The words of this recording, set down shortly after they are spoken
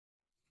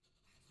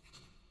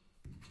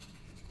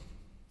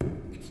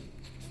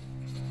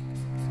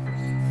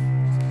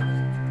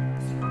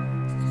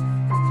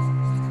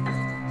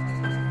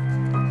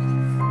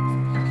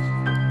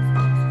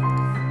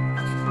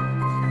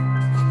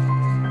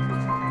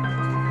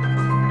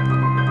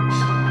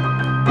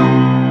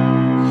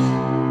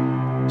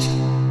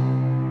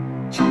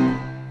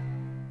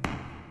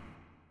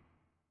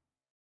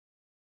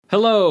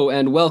Hello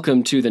and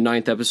welcome to the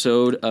 9th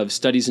episode of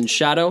Studies in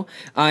Shadow.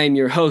 I am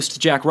your host,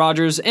 Jack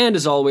Rogers, and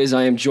as always,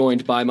 I am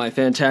joined by my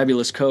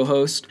fantabulous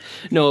co-host,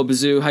 Noah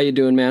Bazoo. How you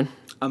doing, man?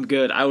 I'm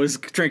good. I was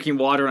drinking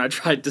water and I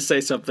tried to say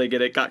something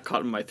and it got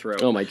caught in my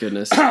throat. Oh my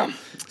goodness.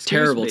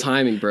 Terrible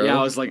timing, bro. Yeah,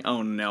 I was like,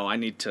 oh no, I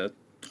need to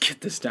get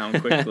this down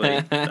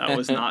quickly. That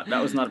was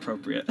not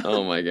appropriate.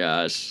 Oh my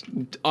gosh.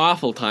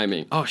 Awful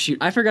timing. Oh shoot,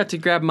 I forgot to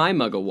grab my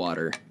mug of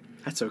water.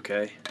 That's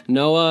okay.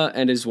 Noah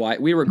and his wife,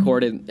 we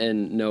recorded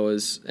in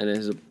Noah's and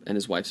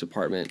his wife's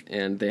apartment,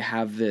 and they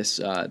have this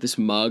this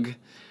mug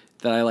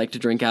that I like to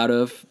drink out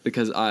of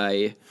because when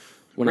I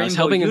was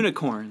helping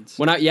unicorns.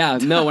 When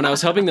I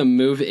was helping them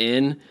move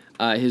in,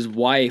 his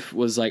wife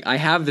was like, "I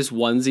have this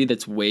onesie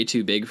that's way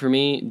too big for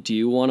me. Do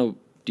you want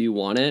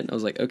it?" I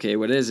was like, "Okay,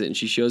 what is it?" And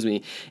she shows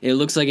me. It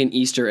looks like an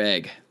Easter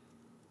egg.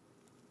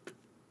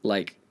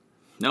 Like,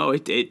 no,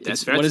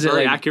 that's what is a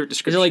very like, accurate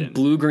description. Is it like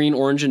blue, green,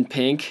 orange, and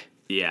pink?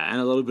 Yeah,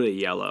 and a little bit of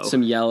yellow.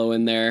 Some yellow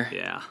in there.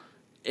 Yeah.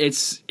 It's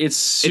super.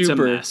 It's a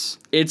mess.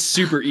 It's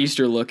super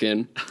Easter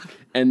looking.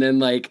 And then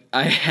like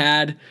I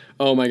had,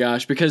 oh my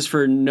gosh, because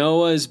for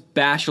Noah's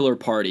bachelor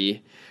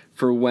party,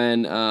 for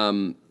when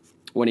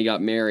he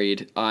got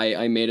married,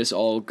 I made us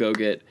all go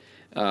get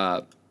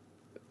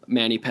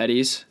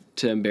mani-pedis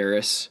to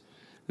embarrass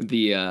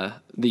the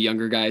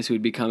younger guys who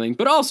would be coming,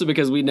 but also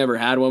because we'd never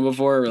had one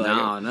before. We're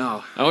like,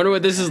 no. I wonder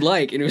what this is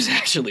like, and it was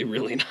actually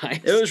really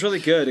nice. It was really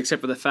good, except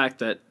for the fact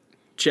that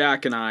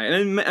Jack and I,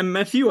 and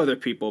a few other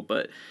people,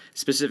 but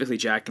specifically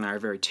Jack and I, are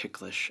very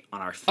ticklish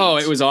on our feet. Oh,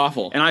 it was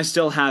awful. And I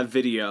still have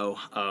video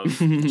of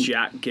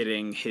Jack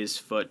getting his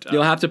foot.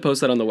 You'll have to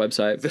post that on the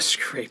website. The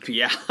scrape,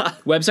 yeah.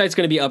 Website's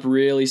going to be up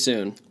really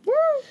soon.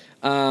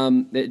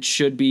 Woo! It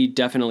should be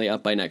definitely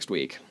up by next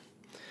week.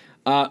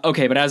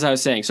 Okay, but as I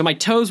was saying, so my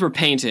toes were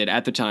painted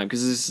at the time,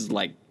 because this is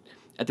like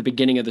at the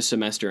beginning of the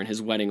semester, and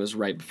his wedding was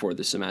right before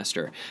the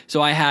semester. So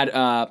I had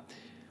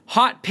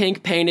hot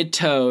pink painted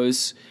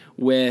toes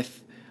with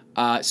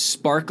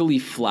sparkly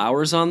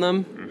flowers on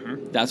them.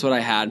 Mm-hmm. That's what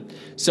I had.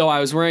 So I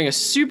was wearing a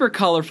super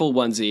colorful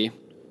onesie.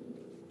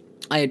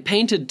 I had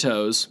painted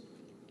toes,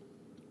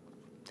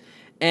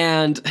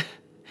 and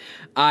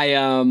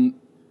I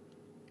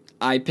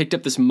picked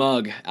up this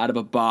mug out of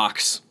a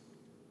box,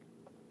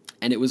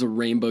 and it was a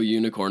rainbow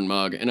unicorn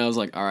mug. And I was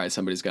like, all right,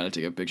 somebody's got to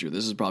take a picture.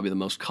 This is probably the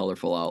most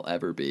colorful I'll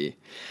ever be.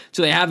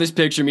 So they have this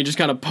picture of me just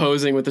kind of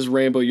posing with this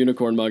rainbow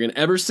unicorn mug. And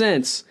ever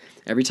since,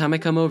 every time I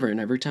come over and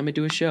every time I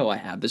do a show, I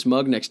have this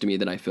mug next to me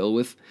that I fill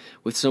with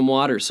some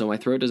water so my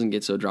throat doesn't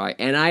get so dry.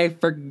 And I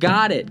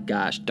forgot it.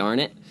 Gosh darn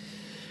it.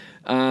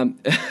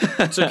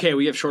 It's okay.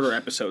 We have shorter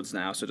episodes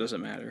now, so it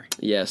doesn't matter.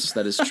 Yes,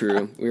 that is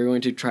true. We're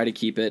going to try to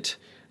keep it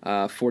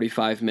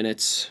 45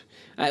 minutes,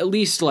 at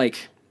least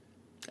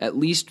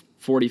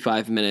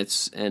 45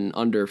 minutes and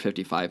under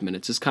 55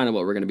 minutes is kind of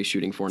what we're going to be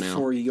shooting for now.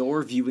 For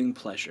your viewing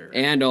pleasure.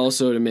 And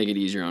also to make it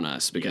easier on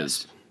us,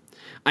 because, yes.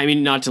 I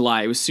mean, not to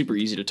lie, it was super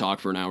easy to talk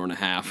for an hour and a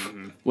half.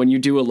 Mm-hmm. When you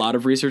do a lot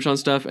of research on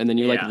stuff and then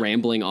you're like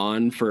rambling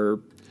on for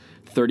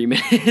 30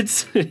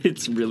 minutes,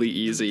 it's really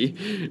easy.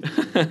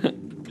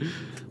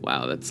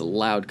 Wow, that's a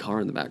loud car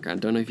in the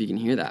background. Don't know if you can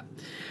hear that.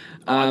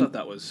 I thought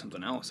that was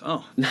something else.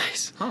 Oh.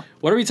 Nice. Huh.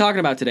 What are we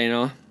talking about today,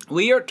 Noah?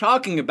 We are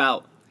talking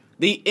about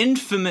the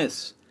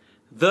infamous...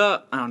 I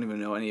don't even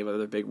know any of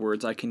other big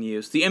words I can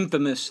use. The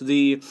infamous,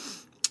 the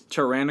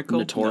tyrannical,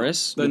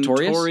 notorious,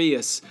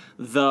 notorious,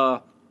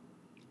 the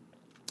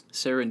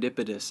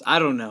serendipitous. I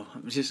don't know.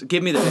 Just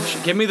give me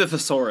the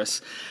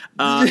thesaurus.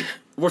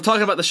 We're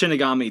talking about the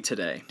Shinigami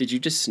today. Did you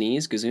just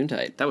sneeze?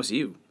 Gesundheit. That was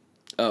you.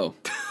 Oh.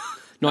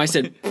 No, I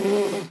said.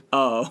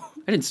 Oh.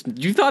 I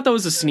didn't. You thought that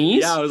was a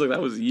sneeze? Yeah, I was like,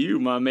 that was you,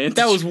 my man.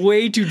 That was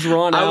way too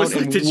drawn out. I was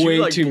like, did you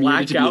like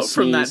black out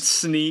from that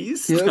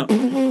sneeze? Yep.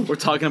 No. We're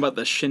talking about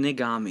the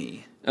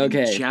Shinigami.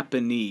 Okay.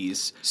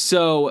 Japanese.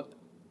 So.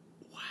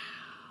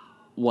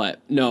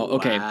 What? No,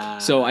 okay. Wow.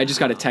 So I just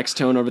got a text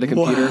tone over the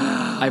computer.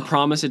 Wow. I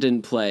promise it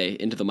didn't play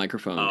into the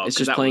microphone. Oh, it's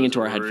just playing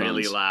into our headphones.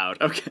 Really loud.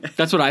 Okay.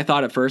 That's what I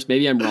thought at first.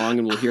 Maybe I'm wrong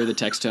and we'll hear the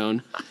text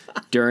tone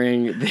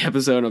during the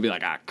episode and I'll be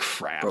like,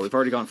 crap. Bro, we've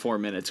already gone 4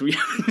 minutes.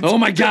 Oh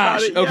my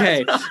gosh.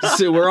 Okay.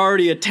 So we're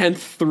already a 10th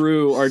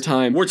through our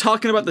time. We're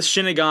talking about the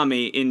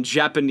Shinigami in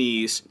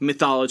Japanese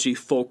mythology,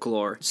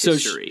 folklore,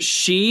 history. So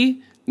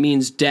she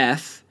means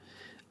death.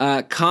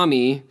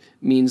 Kami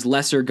means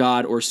lesser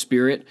god or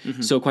spirit.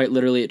 Mm-hmm. So quite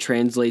literally it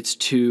translates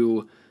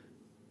to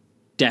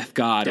death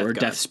god or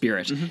death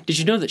spirit. Mm-hmm. Did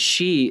you know that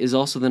she is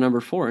also the number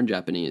 4 in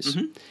Japanese?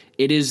 Mm-hmm.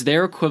 It is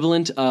their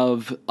equivalent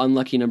of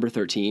unlucky number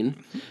 13.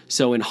 Mm-hmm.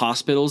 So in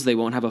hospitals, they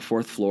won't have a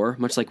 4th floor,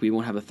 much like we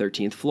won't have a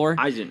 13th floor.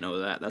 I didn't know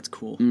that. That's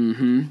cool.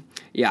 Mm-hmm.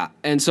 Yeah.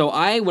 And so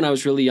when I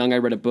was really young, I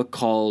read a book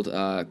called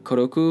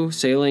Koroku,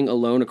 Sailing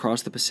Alone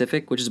Across the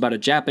Pacific, which is about a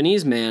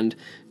Japanese man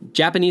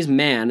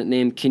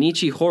named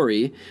Kenichi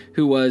Hori,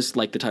 who was,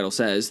 like the title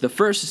says, the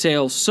first to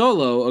sail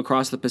solo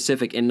across the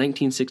Pacific in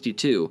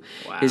 1962.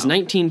 Wow. His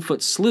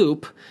 19-foot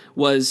sloop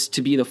was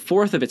to be the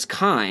 4th of its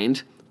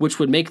kind, which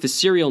would make the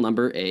serial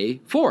number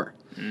A4.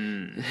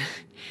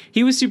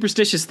 He was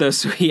superstitious, though,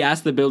 so he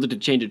asked the builder to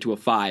change it to a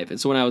 5. And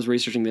so when I was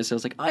researching this, I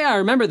was like, oh, yeah, I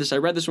remember this. I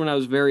read this when I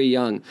was very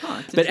young.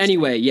 But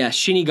anyway, yes,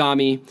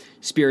 Shinigami,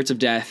 spirits of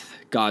death,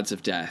 gods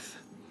of death.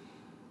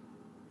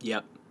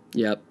 Yep.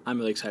 Yep. I'm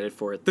really excited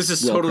for it. This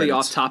is totally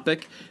off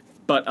topic,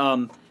 but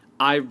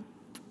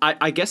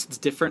I guess it's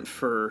different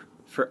for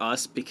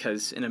us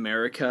because in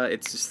America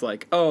it's just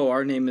like, oh,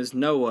 our name is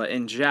Noah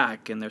and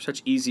Jack, and they're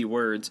such easy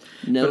words.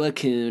 Noah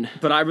Coon.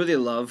 But I really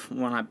love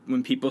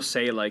when people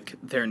say like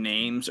their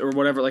names or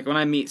whatever. Like when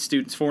I meet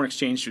students, foreign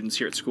exchange students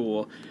here at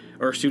school,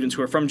 or students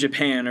who are from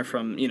Japan or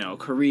from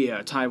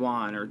Korea,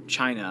 Taiwan, or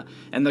China,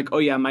 and like, oh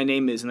yeah, my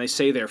name is, and they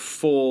say their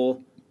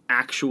full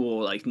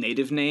actual like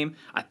native name.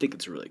 I think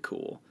it's really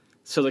cool.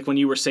 So like when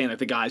you were saying like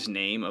the guy's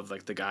name of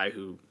like the guy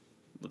who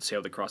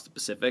sailed across the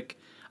Pacific,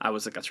 I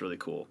was like, that's really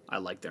cool. I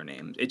like their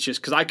name. It's just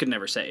because I could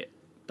never say it,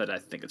 but I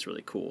think it's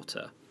really cool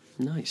to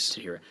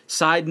hear it.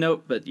 Side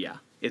note, but yeah,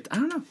 I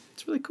don't know.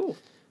 It's really cool.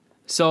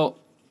 So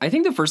I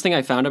think the first thing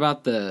I found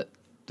about the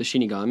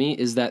Shinigami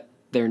is that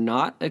they're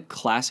not a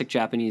classic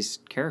Japanese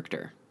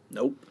character.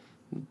 Nope.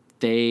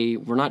 They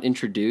were not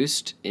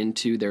introduced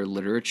into their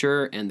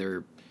literature and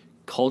their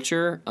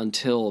culture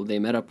until they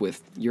met up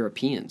with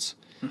Europeans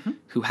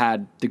who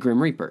had the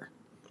Grim Reaper.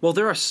 Well,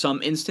 there are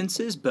some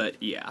instances,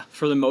 but yeah,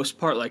 for the most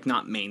part, like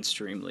not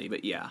mainstreamly,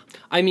 but yeah.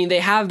 I mean, they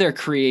have their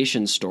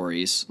creation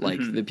stories, like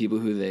the people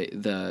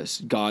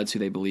the gods who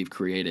they believe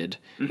created,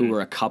 who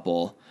were a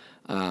couple.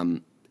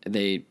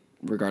 They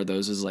regard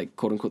those as like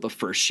quote unquote the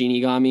first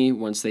Shinigami.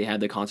 Once they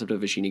had the concept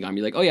of a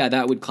Shinigami, like, oh yeah,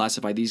 that would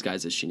classify these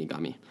guys as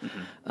Shinigami.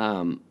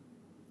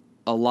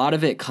 A lot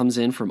of it comes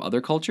in from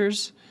other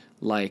cultures,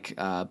 like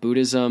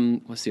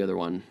Buddhism. What's the other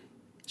one?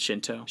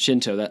 Shinto.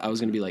 That I was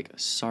going to be like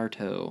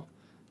Sarto.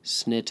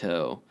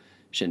 Snito,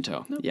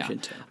 Shinto, nope, yeah.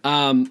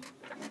 Shinto.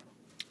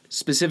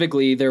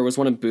 Specifically, there was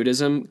one in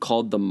Buddhism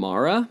called the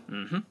Mara,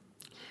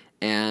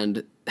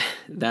 and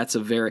that's a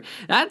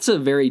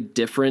very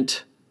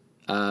different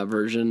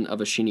version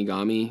of a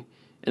Shinigami.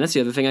 And that's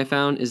the other thing I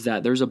found is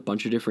that there's a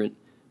bunch of different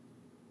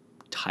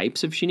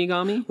types of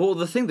Shinigami. Well,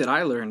 the thing that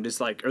I learned is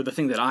like, or the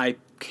thing that I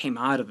came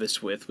out of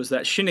this with was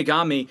that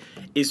Shinigami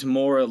is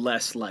more or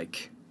less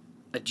like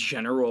a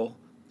general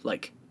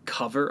like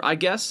cover, I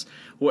guess,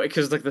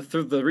 because like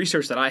the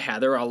research that I had,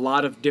 there are a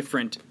lot of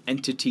different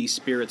entities,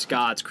 spirits,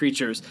 gods,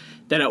 creatures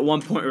that at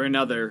one point or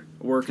another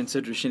were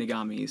considered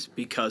Shinigamis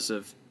because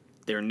of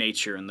their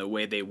nature and the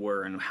way they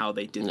were and how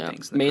they did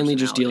things. Mainly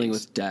just dealing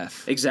with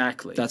death.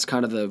 Exactly. That's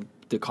kind of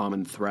the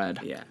common thread.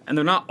 Yeah, and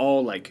they're not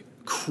all like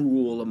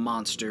cruel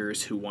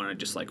monsters who want to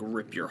just like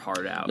rip your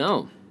heart out.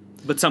 No,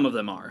 but some of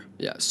them are.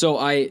 Yeah.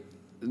 So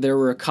there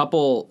were a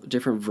couple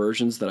different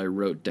versions that I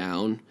wrote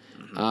down.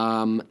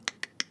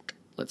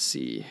 Let's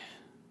see.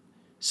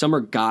 Some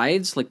are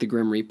guides, like the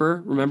Grim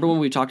Reaper. Remember when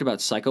we talked about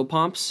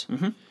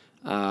psychopomps?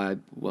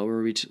 What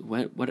were we?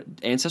 What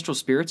ancestral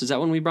spirits? Is that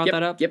when we brought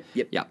that up? Yep.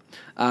 Yeah.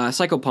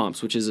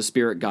 Psychopomps, which is a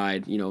spirit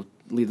guide.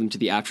 Lead them to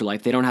the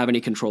afterlife. They don't have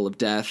any control of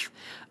death.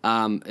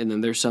 And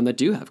then there's some that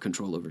do have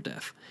control over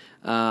death.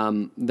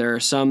 There are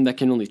some that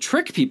can only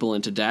trick people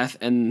into death,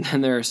 and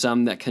then there are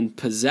some that can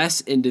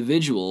possess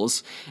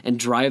individuals and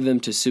drive them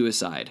to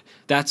suicide.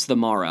 That's the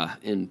Mara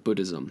in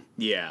Buddhism.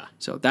 Yeah.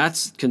 So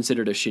that's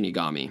considered a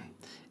Shinigami.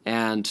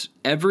 And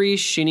every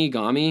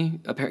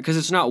Shinigami, because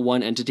it's not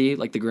one entity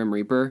like the Grim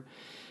Reaper,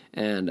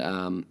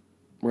 and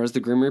whereas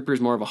the Grim Reaper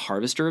is more of a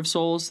harvester of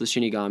souls, the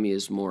Shinigami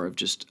is more of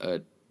just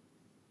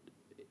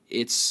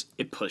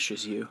it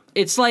pushes you.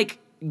 It's like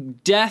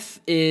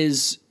death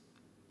is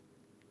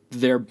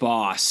their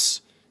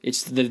boss.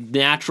 It's the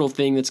natural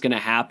thing that's going to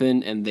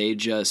happen, and they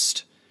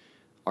just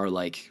are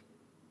like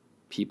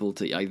people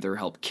to either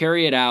help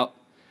carry it out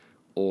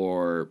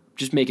or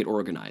just make it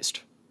organized.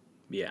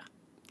 Yeah.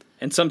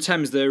 And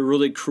sometimes they're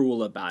really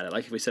cruel about it.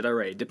 Like we said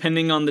already,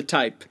 depending on the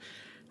type,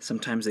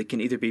 sometimes they can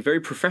either be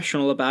very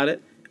professional about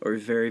it or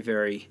very,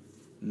 very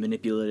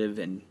manipulative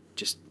and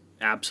just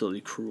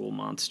absolutely cruel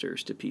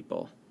monsters to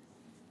people.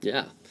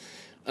 Yeah.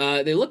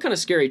 They look kind of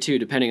scary, too,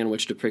 depending on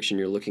which depiction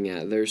you're looking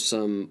at. There's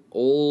some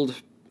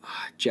old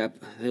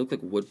they look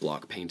like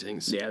woodblock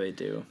paintings. Yeah, they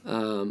do.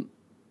 They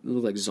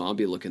look like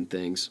zombie-looking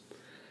things.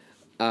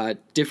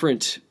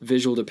 Different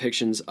visual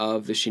depictions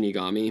of the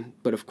Shinigami,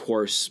 but of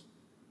course,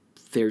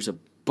 there's a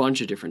bunch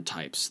of different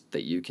types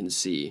that you can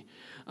see,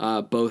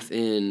 both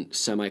in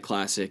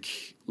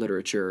semi-classic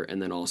literature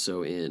and then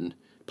also in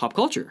pop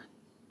culture.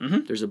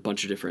 There's a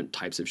bunch of different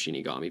types of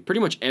Shinigami.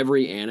 Pretty much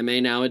every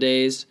anime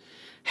nowadays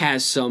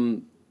has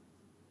some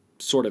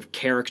sort of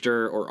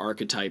character or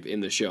archetype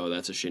in the show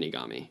that's a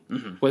Shinigami.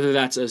 Whether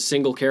that's a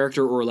single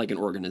character or like an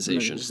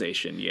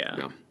organization.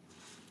 Yeah.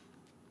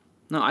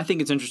 No, I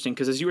think it's interesting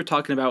because as you were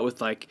talking about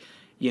with like,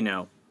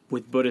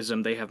 with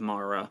Buddhism, they have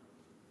Mara.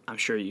 I'm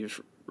sure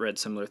you've read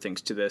similar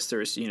things to this.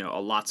 There's,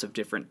 lots of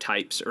different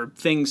types or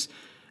things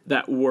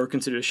that were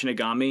considered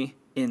Shinigami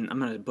in, I'm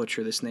going to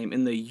butcher this name,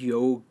 in the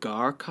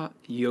Yogacara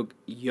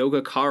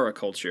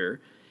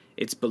culture.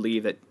 It's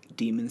believed that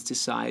demons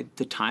decide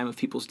the time of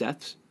people's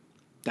deaths.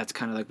 That's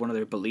kind of like one of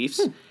their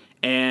beliefs.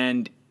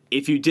 And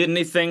if you did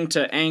anything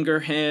to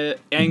anger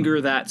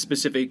that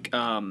specific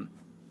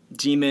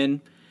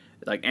demon,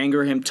 like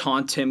anger him,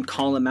 taunt him,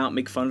 call him out,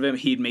 make fun of him,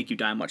 he'd make you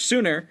die much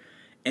sooner,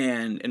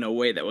 and in a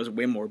way that was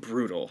way more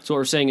brutal. So what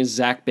we're saying is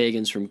Zach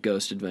Bagans from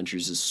Ghost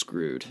Adventures is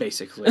screwed.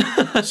 Basically.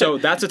 So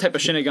that's a type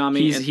of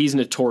Shinigami. He's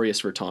notorious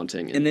for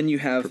taunting. And then you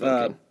have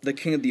the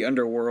king of the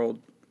underworld,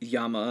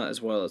 Yama,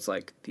 as well as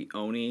like the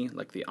Oni,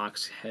 like the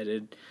ox head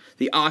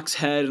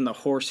and the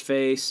horse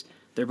face.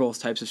 They're both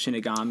types of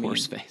Shinigami.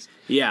 Horse face.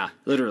 Yeah,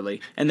 literally.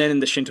 And then in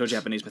the Shinto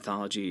Japanese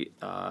mythology,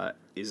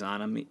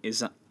 Izanami.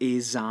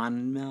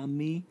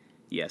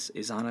 Yes,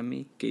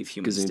 Izanami gave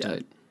humans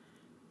death.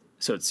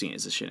 So it's seen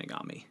as a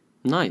Shinigami.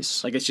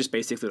 Nice. Like, it's just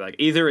basically like,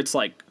 either it's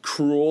like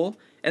cruel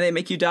and they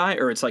make you die,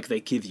 or it's like they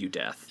give you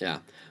death. Yeah.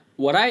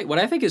 What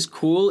I think is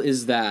cool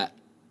is that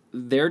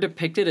they're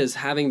depicted as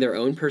having their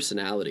own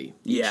personality.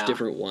 Each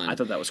different one. I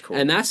thought that was cool.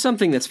 And that's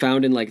something that's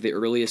found in like the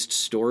earliest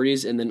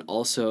stories, and then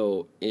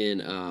also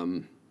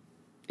in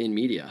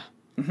media.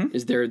 Mm-hmm.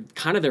 Is they're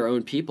kind of their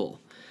own people.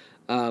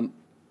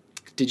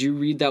 Did you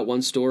read that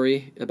one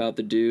story about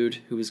the dude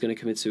who was going to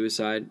commit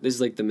suicide? This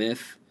is like the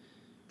myth.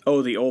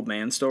 Oh, the old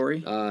man story?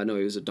 No,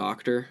 he was a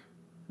doctor.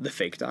 The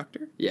fake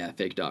doctor? Yeah,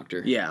 fake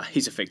doctor. Yeah,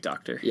 he's a fake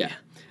doctor. Yeah.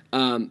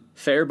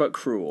 Fair but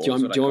cruel. Do you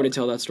want me to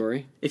tell that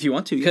story? If you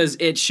want to. Because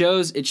it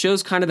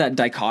shows kind of that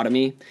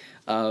dichotomy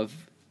of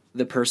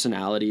the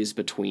personalities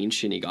between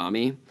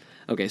Shinigami.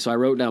 Okay, so I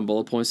wrote down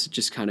bullet points to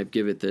just kind of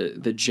give it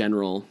the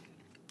general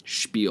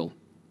spiel.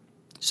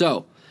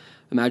 So,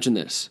 imagine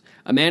this.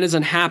 A man is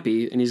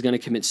unhappy and he's going to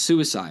commit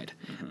suicide.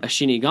 Mm-hmm. A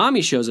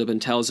Shinigami shows up and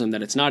tells him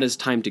that it's not his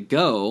time to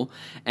go,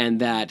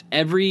 and that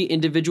every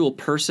individual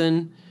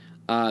person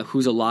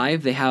who's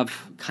alive, they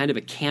have kind of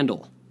a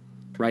candle,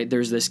 right?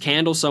 There's this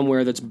candle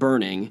somewhere that's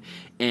burning,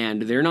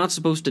 and they're not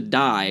supposed to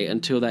die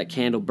until that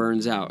candle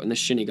burns out. And the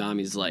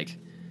Shinigami's like,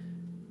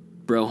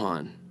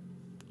 Brohan,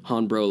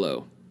 Han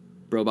Brolo,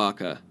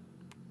 Brobaka,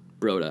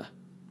 Broda.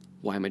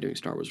 Why am I doing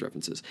Star Wars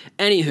references?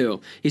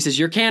 Anywho, he says,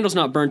 your candle's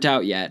not burnt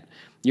out yet.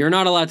 You're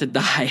not allowed to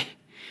die.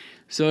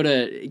 So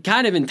to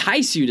kind of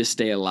entice you to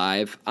stay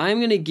alive, I'm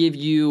going to give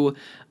you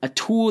a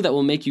tool that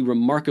will make you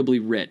remarkably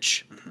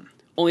rich. Mm-hmm.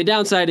 Only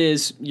downside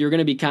is you're going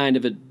to be kind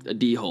of a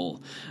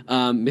d-hole.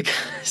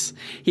 Because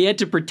he had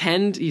to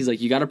pretend, he's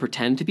like, you got to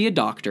pretend to be a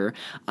doctor.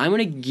 I'm going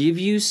to give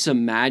you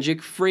some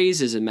magic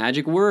phrases and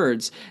magic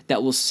words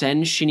that will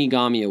send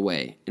Shinigami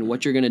away. And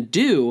what you're going to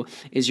do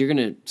is you're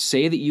going to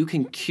say that you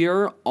can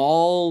cure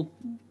all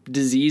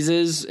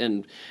diseases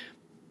and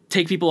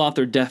take people off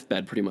their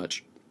deathbed, pretty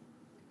much.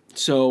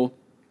 So,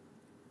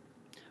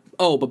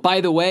 but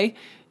by the way,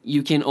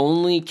 you can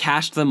only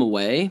cast them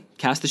away,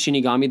 cast the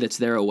Shinigami that's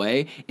there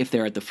away, if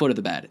they're at the foot of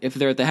the bed. If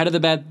they're at the head of the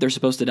bed, they're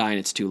supposed to die and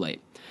it's too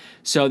late.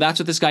 So that's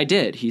what this guy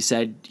did. He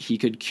said he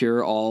could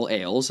cure all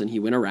ails, and he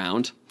went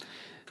around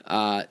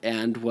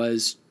and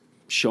was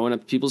showing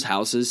up at people's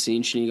houses,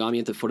 seeing Shinigami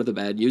at the foot of the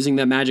bed, using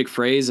that magic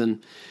phrase,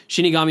 and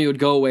Shinigami would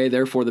go away,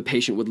 therefore the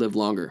patient would live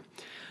longer.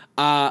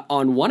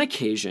 On one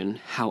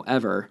occasion,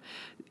 however,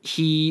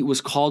 he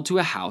was called to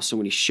a house, and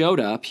when he showed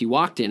up, he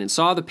walked in and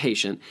saw the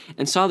patient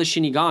and saw the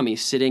Shinigami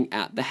sitting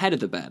at the head of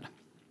the bed.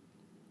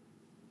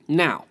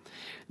 Now,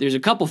 there's a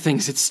couple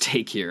things at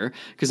stake here,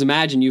 because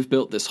imagine you've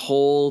built this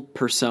whole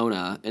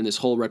persona and this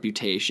whole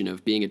reputation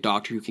of being a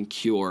doctor who can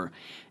cure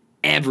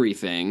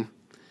everything,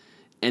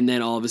 and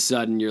then all of a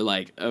sudden you're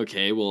like,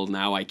 okay, well,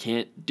 now I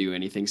can't do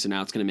anything, so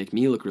now it's going to make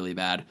me look really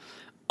bad.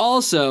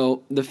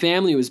 Also, the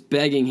family was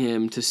begging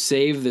him to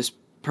save this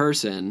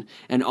person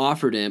and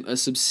offered him a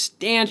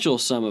substantial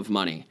sum of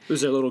money. It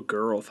was a little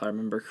girl, if I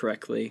remember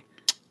correctly.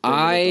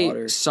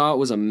 I saw it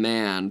was a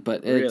man,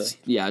 but it's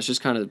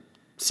just kind of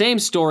same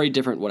story,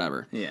 different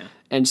whatever. Yeah.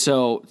 And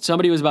so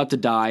somebody was about to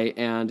die,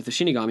 and the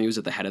Shinigami was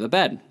at the head of the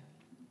bed.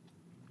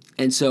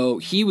 And so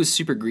he was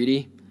super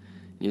greedy.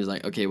 He was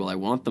like, okay, well, I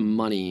want the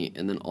money,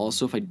 and then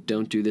also if I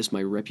don't do this,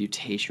 my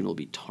reputation will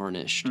be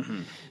tarnished.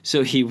 Mm-hmm.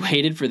 So he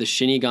waited for the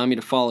Shinigami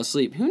to fall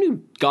asleep. Who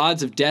knew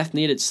gods of death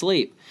needed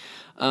sleep?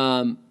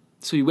 So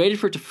he waited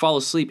for it to fall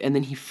asleep, and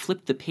then he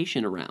flipped the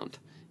patient around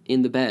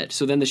in the bed.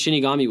 So then the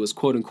Shinigami was,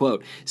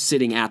 quote-unquote,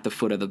 sitting at the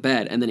foot of the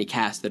bed, and then he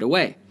cast it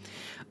away.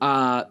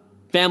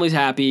 Family's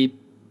happy.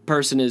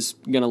 Person is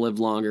going to live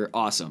longer.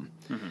 Awesome.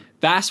 Mm-hmm.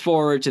 Fast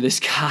forward to this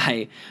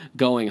guy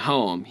going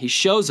home. He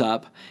shows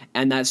up,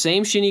 and that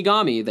same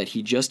Shinigami that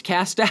he just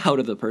cast out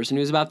of the person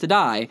who's about to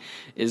die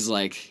is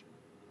like,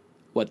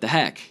 what the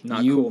heck?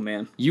 Not cool,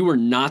 man. You were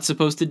not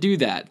supposed to do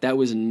that. That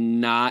was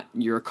not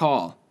your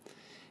call.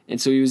 And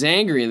so he was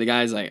angry, and the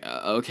guy's like,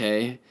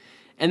 okay.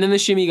 And then the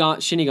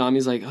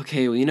Shinigami's like,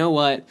 okay, well, you know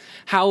what?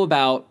 How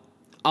about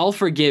I'll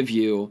forgive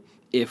you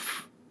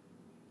if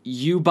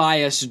you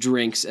buy us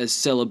drinks as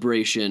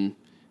celebration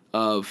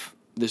of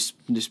this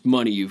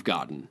money you've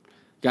gotten.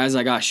 Guy's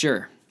like,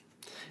 sure.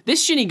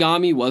 This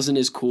Shinigami wasn't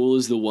as cool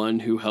as the one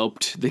who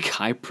helped the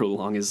guy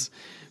prolong his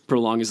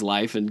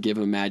life and give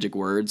him magic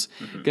words.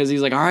 Because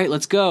he's like, all right,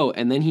 let's go.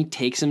 And then he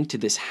takes him to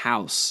this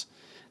house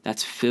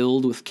that's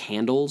filled with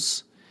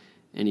candles.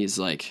 And he's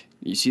like,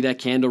 you see that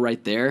candle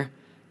right there?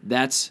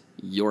 that's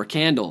your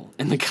candle.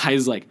 And the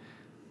guy's like,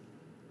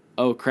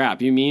 oh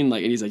crap, you mean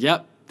like, and he's like,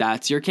 yep,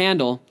 that's your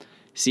candle.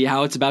 See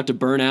how it's about to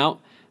burn out?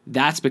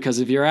 That's because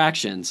of your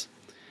actions.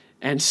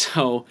 And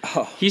so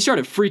he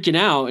started freaking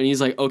out, and he's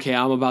like, okay,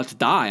 I'm about to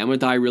die. I'm going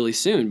to die really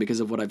soon because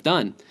of what I've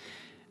done,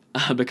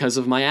 because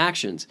of my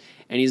actions.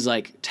 And he's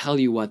like, tell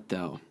you what,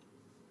 though,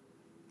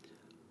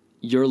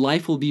 your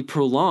life will be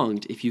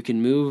prolonged if you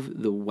can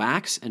move the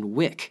wax and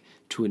wick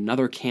to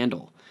another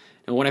candle.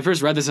 And when I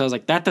first read this, I was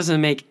like, that doesn't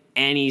make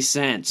any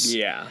sense.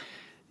 Yeah.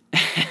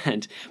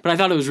 But I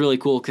thought it was really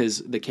cool because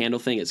the candle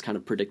thing is kind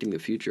of predicting the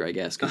future, I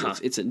guess, because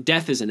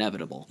death is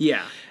inevitable.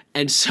 Yeah.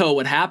 And so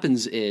what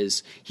happens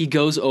is he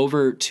goes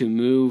over to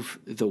move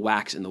the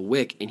wax and the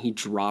wick, and he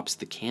drops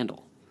the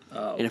candle.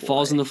 Oh, and it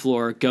falls on the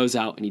floor, goes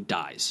out, and he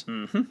dies.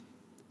 Mm-hmm.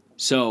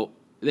 So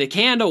the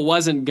candle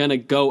wasn't going to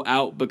go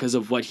out because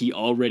of what he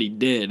already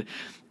did.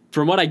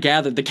 From what I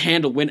gathered, the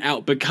candle went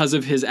out because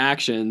of his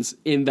actions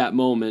in that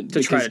moment.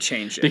 Try to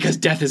change it. Because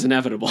death is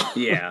inevitable.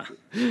 Yeah.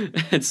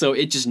 And so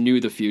it just knew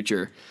the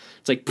future.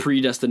 It's like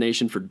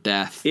predestination for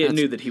death. It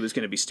knew that he was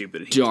going to be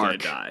stupid and he was going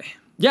to die.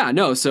 Yeah,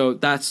 no, so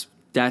that's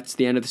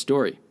the end of the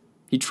story.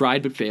 He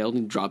tried but failed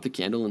and dropped the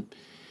candle and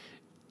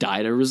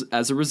died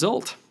as a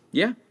result.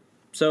 Yeah.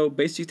 So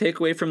basic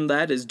takeaway from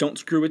that is don't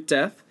screw with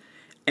death.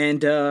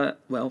 And,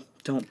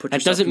 don't put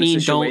yourself in a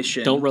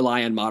situation. Don't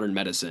rely on modern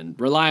medicine.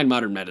 Rely on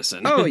modern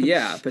medicine. Oh,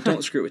 yeah, but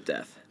don't screw with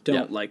death.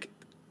 Don't,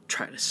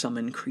 try to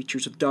summon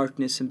creatures of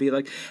darkness and be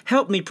like,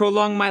 help me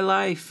prolong my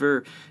life.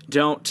 Or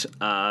don't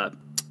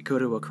go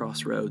to a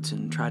crossroads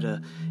and try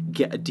to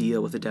get a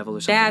deal with the devil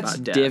or something about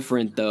death. That's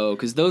different, though,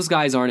 because those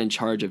guys aren't in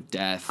charge of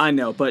death. I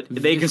know, but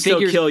they can still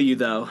kill you,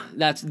 though.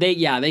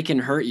 They can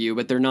hurt you,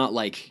 but they're not,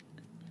 like,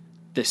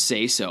 the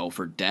say-so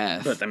for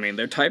death. But, I mean,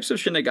 they're types of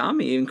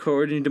Shinigami,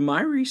 according to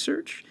my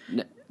research.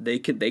 They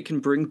can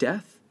bring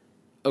death.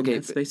 Okay.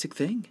 That's the basic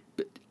thing.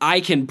 I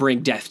can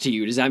bring death to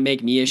you. Does that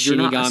make me a Shinigami?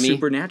 You're not a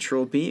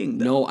supernatural being,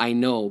 though. No, I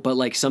know. But,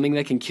 like, something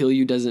that can kill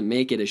you doesn't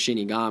make it a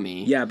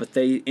Shinigami. Yeah, but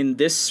in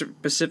this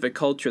specific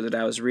culture that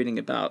I was reading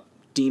about,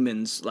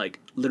 demons, like,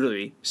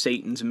 literally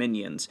Satan's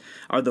minions,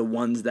 are the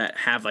ones that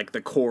have, like,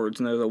 the cords,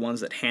 and they're the ones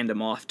that hand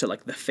them off to,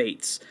 like, the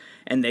fates.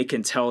 And they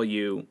can tell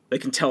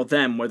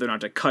them whether or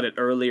not to cut it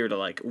early or to,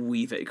 like,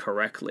 weave it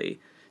correctly.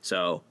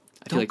 So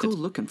don't go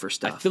looking for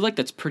stuff. I feel like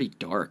that's pretty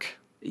dark.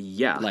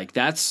 Yeah. Like,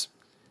 that's...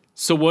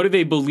 So what do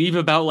they believe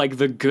about, like,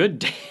 the good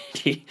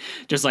deity?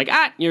 Just like,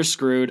 you're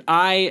screwed.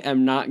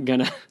 I'm not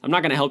gonna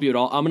help you at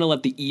all. I'm gonna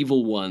let the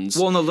evil ones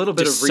Well, in a little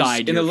bit of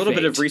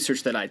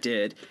research that I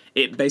did,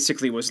 it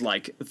basically was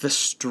like the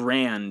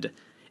strand.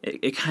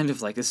 It kind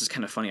of like, this is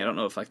kind of funny. I don't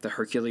know if like the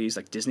Hercules,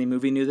 like Disney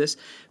movie knew this,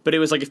 but it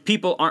was like if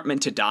people aren't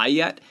meant to die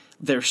yet,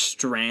 their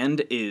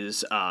strand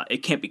is, it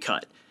can't be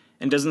cut.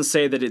 And doesn't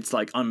say that it's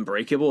like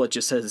unbreakable. It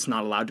just says it's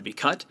not allowed to be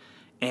cut.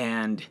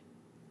 And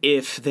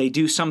if they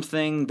do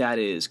something that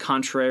is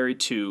contrary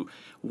to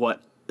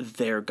what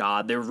their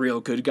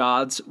real good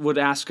gods would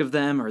ask of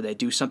them, or they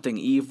do something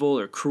evil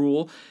or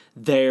cruel,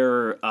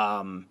 their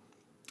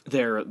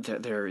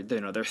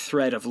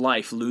thread of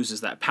life loses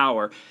that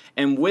power.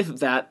 And with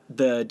that,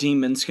 the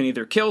demons can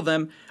either kill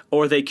them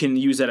or they can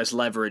use that as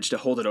leverage to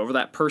hold it over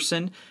that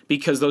person,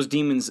 because those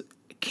demons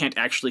can't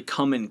actually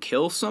come and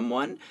kill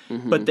someone,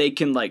 but they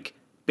can like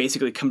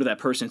basically come to that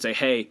person and say,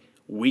 hey,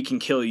 we can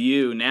kill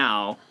you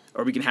now,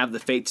 or we can have the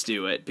fates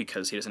do it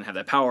because he doesn't have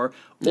that power,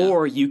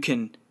 or you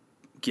can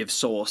give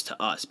souls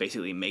to us,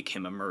 basically make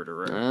him a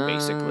murderer,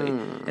 basically.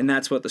 And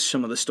that's what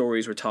some of the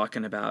stories were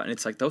talking about. And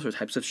it's like, those are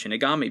types of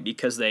Shinigami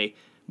because they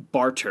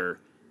barter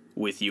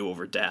with you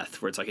over death,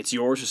 where it's like, it's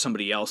yours or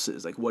somebody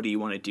else's. Like, what do you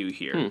want to do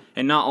here?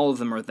 And not all of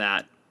them are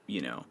that,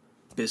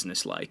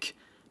 business-like.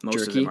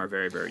 Most of them are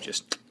very, very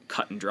just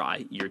cut and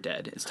dry. You're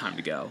dead. It's time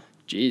to go.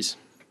 Jeez.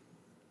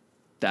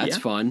 That's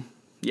fun.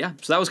 Yeah,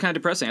 so that was kind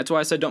of depressing. That's why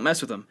I said don't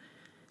mess with them.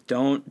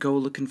 Don't go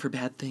looking for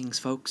bad things,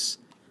 folks.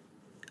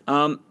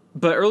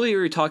 But earlier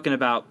we were talking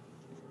about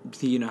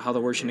how the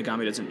word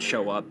Shinigami doesn't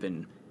show up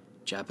in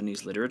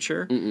Japanese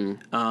literature.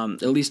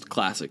 At least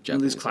classic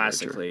Japanese At least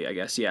classically, literature. I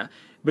guess, yeah.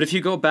 But if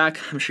you go back,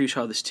 I'm sure you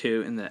saw this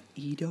too, in the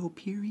Edo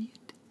period.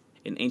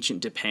 In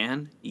ancient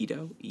Japan.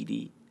 Edo?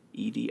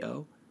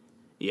 E-D-O?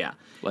 Yeah.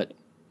 What?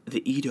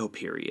 The Edo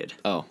period.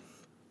 Oh.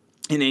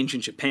 In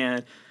ancient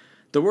Japan,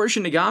 the word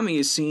Shinigami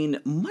is seen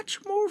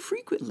much more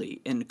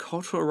frequently in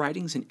cultural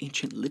writings and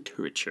ancient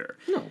literature.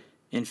 No.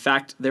 In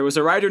fact, there was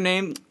a writer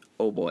named...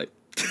 Oh, boy.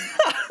 Do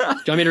you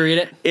want me to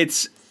read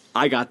it?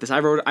 I got this. I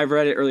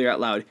read it earlier out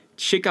loud.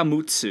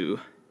 Chikamutsu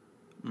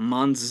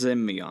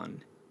Monzemion.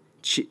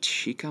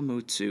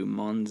 Chikamutsu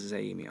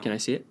Monzemion. Can I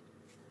see it?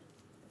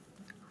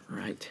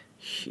 Right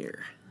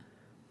here.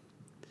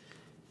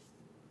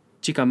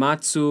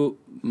 Chikamatsu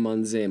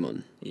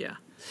Monzemon. Yeah.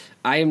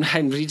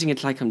 I'm reading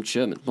it like I'm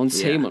German.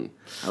 Monzemon.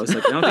 Yeah. I was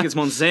like, I don't think it's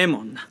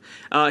Monzemon.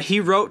 He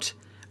wrote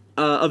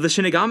of the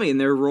Shinigami and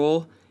their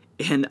role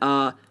in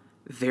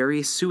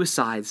various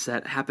suicides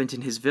that happened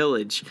in his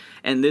village,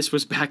 and this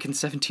was back in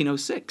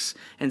 1706.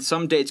 And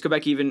some dates go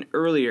back even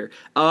earlier.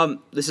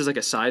 This is like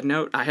a side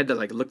note. I had to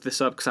like look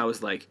this up because I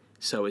was like,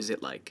 So is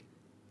it like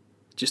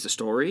just a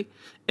story?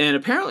 And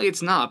apparently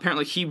it's not.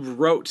 Apparently he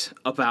wrote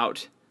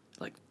about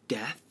like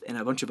death and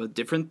a bunch of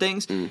different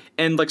things.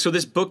 And like, so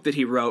this book that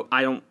he wrote,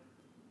 I don't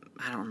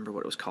remember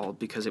what it was called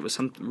because it was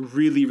some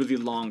really, really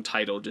long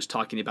title just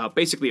talking about,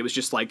 basically it was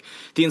just like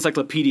the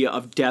encyclopedia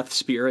of death,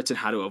 spirits, and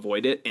how to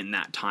avoid it in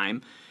that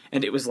time.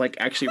 And it was like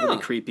actually really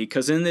creepy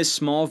because in this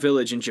small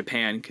village in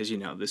Japan, because you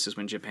know, this is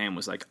when Japan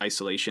was like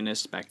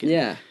isolationist back in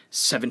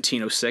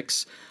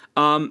 1706.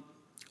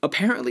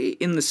 Apparently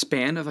in the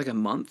span of like a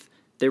month,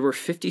 there were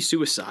 50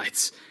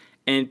 suicides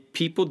and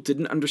people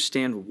didn't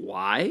understand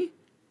why.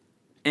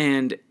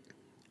 And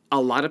a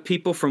lot of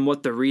people, from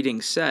what the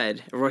reading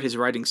said, or what his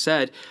writing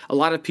said, a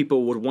lot of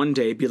people would one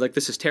day be like,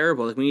 this is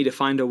terrible. Like, we need to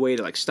find a way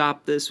to, like,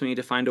 stop this. We need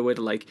to find a way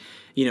to, like,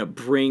 you know,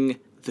 bring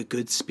the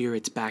good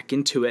spirits back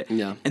into it.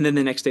 Yeah. And then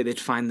the next day they'd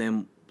find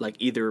them, like,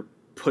 either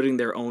putting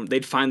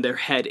they'd find their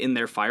head in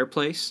their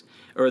fireplace,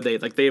 or they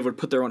would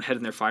put their own head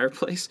in their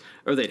fireplace,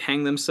 or they'd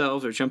hang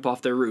themselves or jump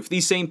off their roof.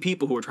 These same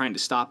people who were trying to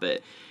stop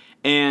it.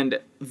 And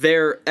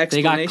their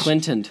explanation... They got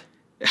Clintoned.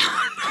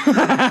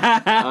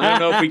 I don't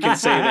know if we can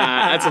say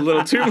that. That's a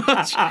little too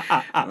much.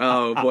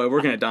 Oh boy,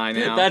 we're gonna die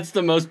now. That's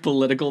the most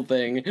political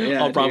thing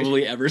I'll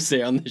probably ever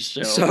say on this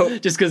show. So,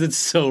 just because it's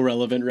so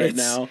relevant right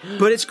now.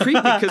 But it's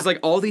creepy because like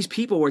all these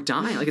people were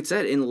dying. Like it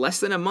said, in less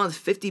than a month,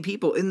 50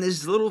 people in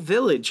this little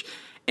village,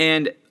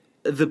 and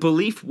the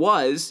belief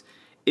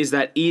is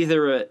that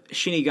either a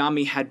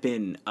Shinigami had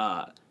been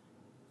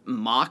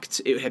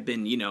mocked, it had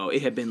been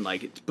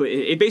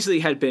it basically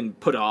had been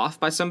put off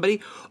by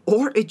somebody,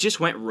 or it just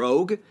went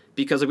rogue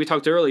because like we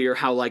talked earlier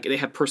how like they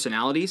have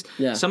personalities.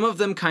 Yeah. Some of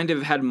them kind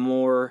of had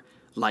more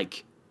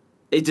like,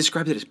 it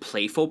described it as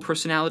playful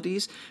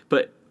personalities,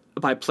 but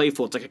by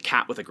playful it's like a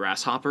cat with a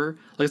grasshopper.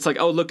 Like it's like,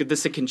 oh look at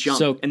this, it can jump,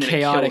 so and then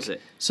chaotic, it kills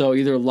it. So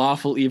either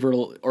lawful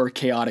evil or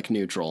chaotic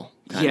neutral.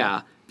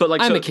 Yeah. But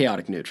like, I'm a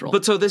chaotic neutral.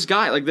 But so this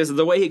guy, like this,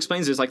 the way he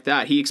explains it is like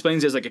that. He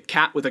explains it as like a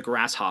cat with a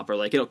grasshopper.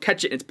 Like it'll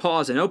catch it in its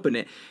paws and open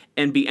it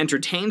and be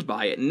entertained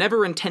by it,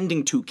 never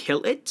intending to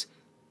kill it,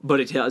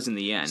 but it does in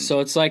the end. So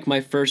it's like my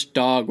first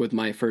dog with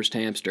my first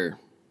hamster.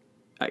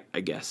 I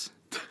guess.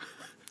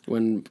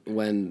 When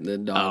the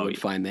dog would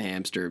find the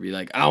hamster, be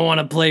like, I want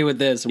to play with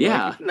this. I'm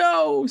like,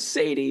 no,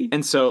 Sadie.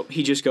 And so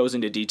he just goes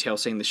into detail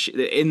saying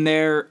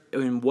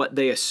in what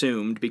they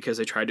assumed, because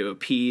they tried to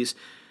appease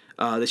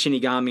the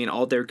Shinigami and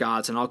all their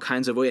gods in all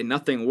kinds of ways, and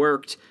nothing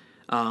worked.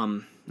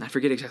 I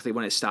forget exactly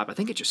when it stopped. I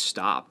think it just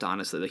stopped,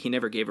 honestly. Like, he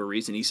never gave a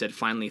reason. He said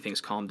finally things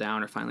calmed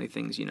down, or finally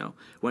things,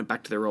 went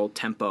back to their old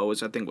tempo,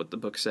 is I think what the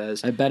book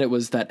says. I bet it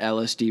was that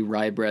LSD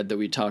rye bread that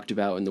we talked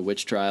about in the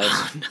witch trials.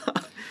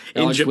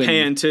 In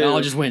Japan, too. They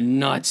all just went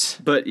nuts.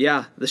 But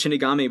yeah, the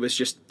Shinigami was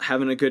just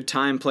having a good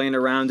time playing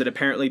around, and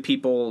apparently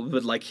people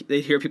would,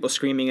 they'd hear people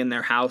screaming in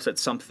their house at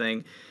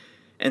something,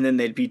 and then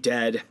they'd be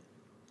dead.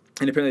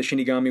 And apparently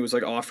Shinigami was,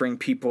 offering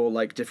people,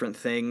 different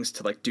things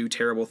to, do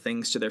terrible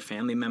things to their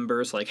family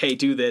members. Like, hey,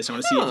 do this. I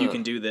want to see if you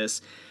can do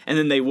this. And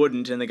then they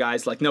wouldn't. And the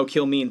guy's like, no,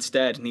 kill me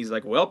instead. And he's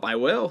like, well, I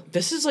will.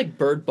 This is like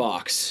Bird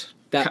Box.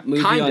 That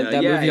movie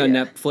on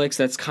Netflix,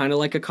 that's kind of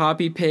like a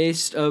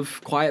copy-paste of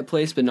Quiet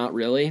Place, but not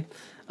really.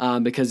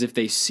 Because if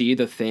they see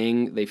the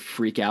thing, they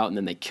freak out and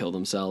then they kill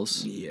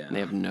themselves. Yeah. And they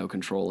have no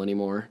control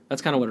anymore.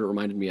 That's kind of what it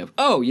reminded me of.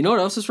 Oh, you know what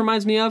else this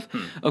reminds me of?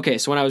 Okay,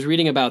 so when I was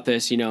reading about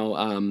this,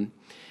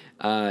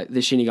 the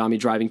Shinigami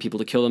driving people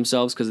to kill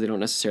themselves because they don't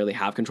necessarily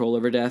have control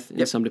over death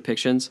in some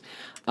depictions.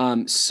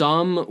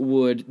 Some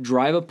would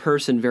drive a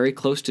person very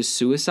close to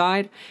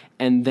suicide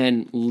and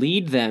then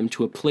lead them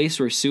to a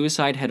place where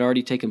suicide had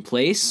already taken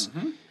place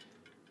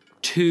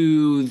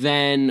to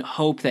then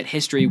hope that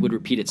history would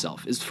repeat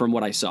itself, is from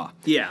what I saw.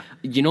 Yeah.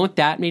 You know what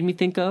that made me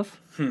think of?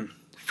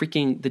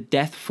 Freaking the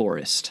Death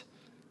Forest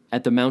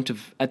at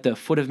the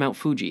foot of Mount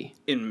Fuji.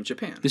 In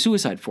Japan. The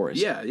Suicide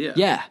Forest. Yeah.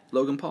 Yeah.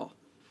 Logan Paul.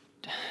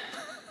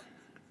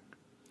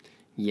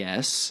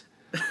 Yes.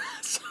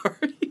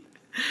 Sorry.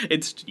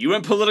 You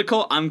went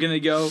political. I'm going to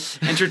go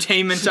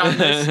entertainment on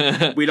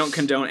this. We don't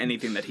condone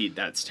anything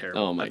that's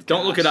terrible. Oh my god.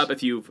 Don't look it up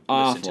if you've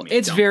listened to me.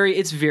 It's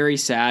very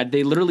sad.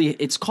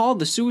 It's called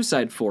the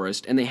Suicide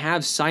Forest, and they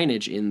have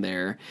signage in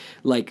there,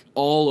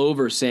 all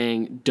over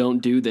saying, don't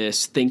do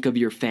this, think of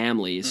your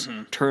families,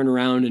 turn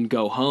around and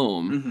go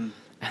home.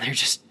 And they're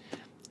just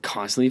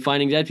constantly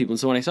finding dead people. And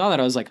so when I saw that,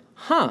 I was like,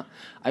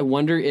 I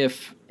wonder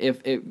if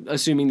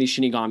assuming these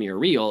Shinigami are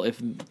real,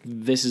 if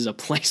this is a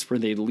place where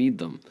they lead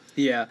them.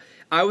 Yeah.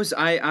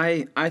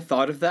 I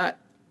thought of that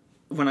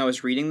when I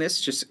was reading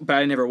this, but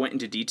I never went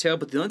into detail.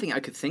 But the only thing I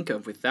could think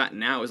of with that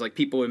now is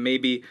people would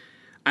maybe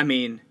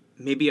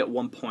at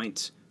one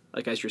point,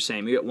 as you're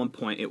saying, maybe at one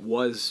point it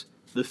was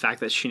the fact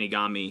that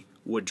Shinigami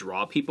would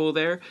draw people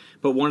there.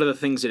 But one of the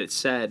things that it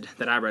said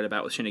that I read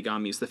about with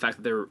Shinigami is the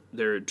fact that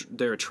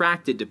they're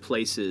attracted to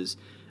places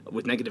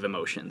with negative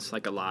emotions,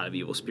 like a lot of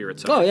evil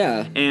spirits are. Oh,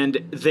 yeah. And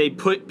they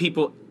put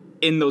people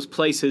in those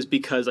places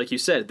because, like you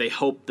said, they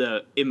hope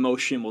the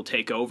emotion will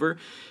take over.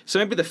 So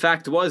maybe the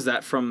fact was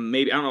that from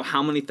I don't know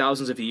how many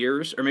thousands of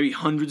years, or maybe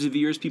hundreds of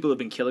years, people have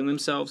been killing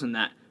themselves in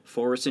that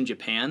forest in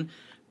Japan.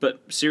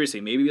 But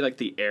seriously, maybe like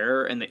the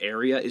air and the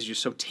area is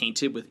just so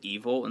tainted with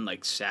evil and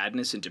like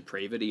sadness and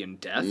depravity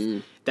and death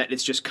that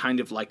it's just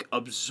kind of like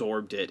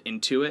absorbed it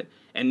into it.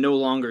 And no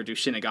longer do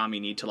Shinigami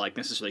need to like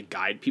necessarily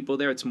guide people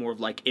there. It's more of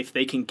like if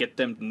they can get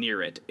them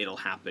near it, it'll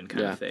happen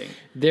kind of thing.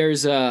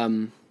 There's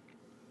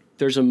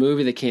a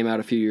movie that came out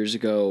a few years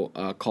ago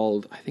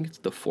called, I think it's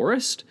The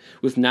Forest,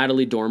 with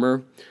Natalie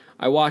Dormer.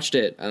 I watched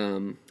it.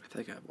 I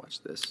think I've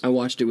watched this. I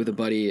watched it with a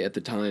buddy at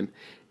the time,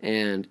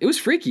 and it was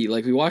freaky.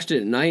 Like, we watched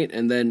it at night,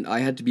 and then I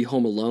had to be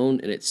home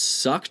alone, and it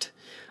sucked.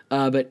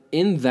 But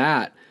in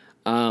that,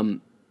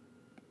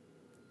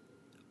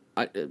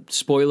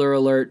 spoiler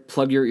alert,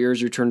 plug your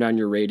ears or turn down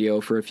your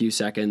radio for a few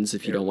seconds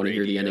if you don't want to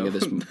hear the ending of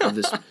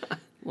this.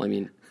 Well, I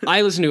mean,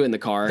 I listen to it in the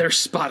car.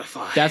 There's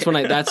Spotify.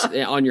 That's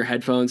on your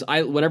headphones.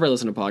 Whenever I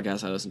listen to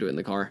podcasts, I listen to it in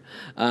the car.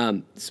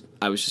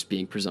 I was just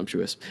being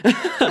presumptuous.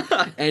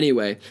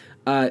 Anyway,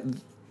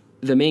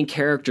 the main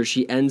character,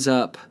 she ends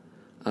up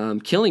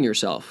killing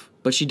herself,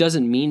 but she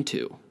doesn't mean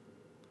to.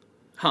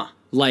 Huh.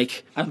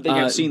 Like, I don't think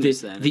I've seen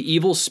this then. The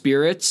evil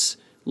spirits,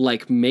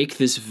 like, make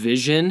this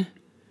vision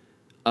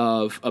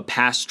of a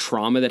past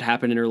trauma that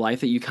happened in her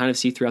life that you kind of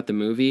see throughout the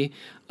movie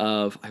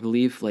of, I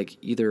believe, like,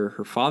 either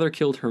her father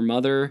killed her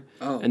mother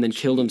and then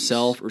killed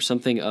himself, or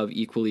something of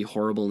equally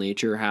horrible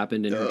nature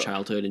happened in her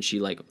childhood and she,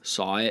 like,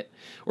 saw it.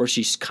 Or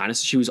she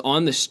was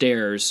on the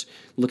stairs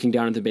looking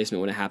down at the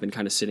basement when it happened,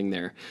 kind of sitting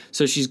there.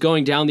 So she's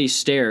going down these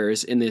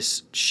stairs in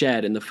this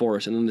shed in the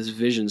forest, and then this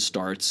vision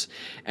starts,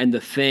 and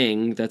the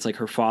thing that's, like,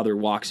 her father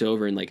walks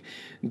over and, like,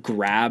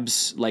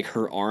 grabs, like,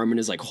 her arm and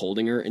is, like,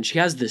 holding her, and she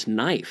has this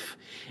knife,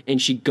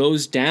 and she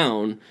goes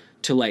down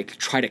to, like,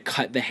 try to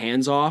cut the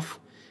hands off.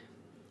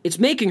 It's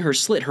making her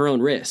slit her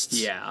own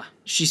wrists. Yeah.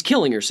 She's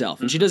killing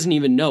herself, and she doesn't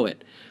even know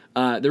it.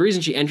 The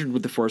reason she entered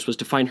with the Force was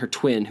to find her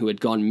twin who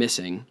had gone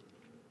missing.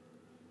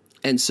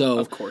 And so,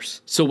 of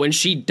course. So when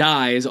she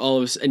dies,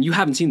 and you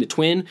haven't seen the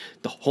twin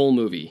the whole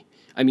movie.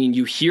 I mean,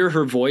 you hear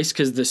her voice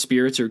because the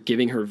spirits are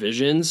giving her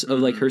visions of,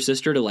 like, her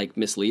sister to, like,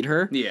 mislead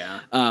her. Yeah.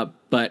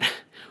 But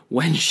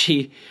when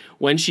she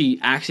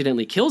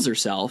accidentally kills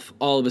herself,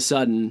 all of a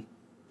sudden,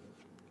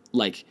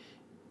 like,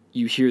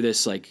 you hear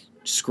this, like,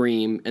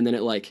 scream, and then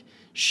it, like,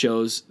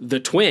 shows the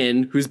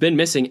twin who's been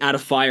missing at a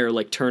fire,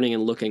 like, turning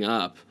and looking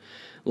up.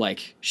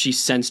 Like, she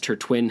sensed her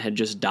twin had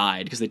just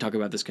died, because they talk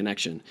about this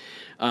connection.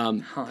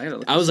 I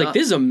was like,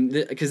 this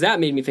is because that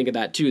made me think of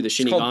that too. The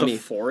Shinigami. It's called The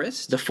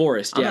Forest? The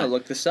Forest, yeah. I'm gonna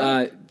look this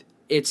up.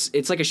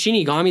 It's like a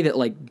Shinigami that,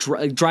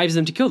 like, drives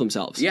them to kill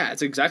themselves. Yeah,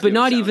 it's exactly but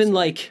what not it sounds even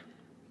like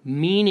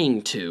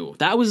meaning to.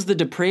 That was the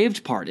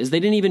depraved part, is they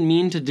didn't even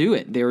mean to do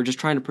it. They were just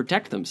trying to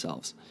protect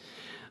themselves.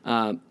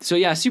 So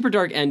yeah, super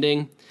dark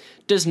ending.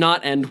 Does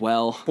not end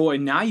well. Boy,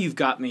 now you've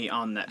got me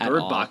on that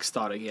Bird Box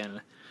thought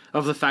again.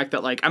 Of the fact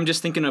that, like, I'm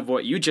just thinking of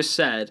what you just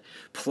said,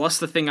 plus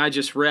the thing I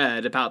just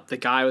read about the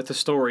guy with the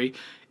story.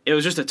 It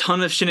was just a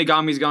ton of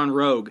Shinigamis gone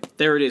rogue.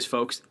 There it is,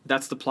 folks.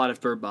 That's the plot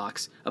of Bird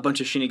Box. A bunch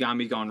of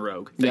Shinigami gone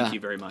rogue. Thank you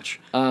very much.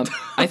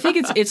 I think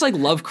it's like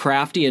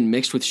Lovecraftian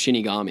mixed with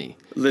Shinigami.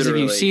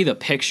 Literally. If you see the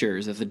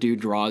pictures that the dude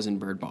draws in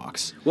Bird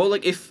Box. Well,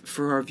 like,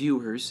 for our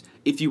viewers,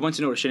 if you want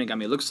to know what a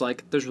Shinigami looks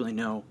like, there's really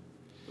no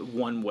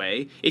one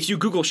way. If you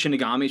Google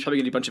Shinigami, it's probably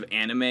gonna be a bunch of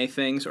anime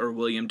things or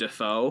William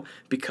Dafoe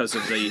because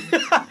of the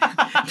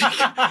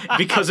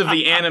because of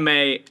the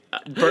anime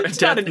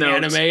Death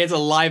Note. Anime, it's a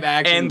live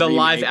action and the remake.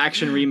 live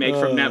action remake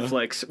from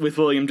Netflix with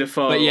William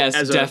Dafoe. But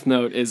yes, Death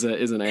Note is an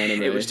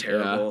anime. It was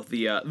terrible.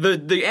 Yeah.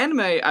 The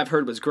anime I've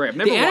heard was great. I've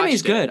never the watched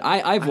anime's good.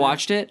 I've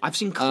watched it. I've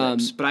seen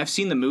clips, but I've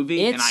seen the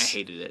movie and I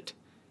hated it.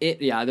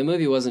 The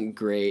movie wasn't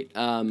great.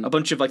 A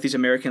bunch of, like, these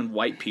American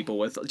white people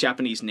with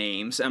Japanese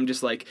names. I'm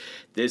just like,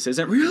 this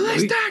isn't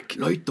realistic.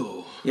 Light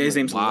though. Yeah, his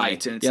name's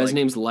Light. And it's his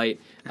name's Light.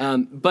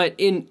 But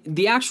in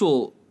the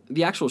actual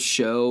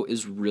show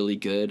is really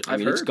good. I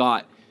mean, it's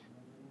got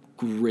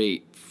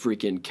great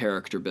freaking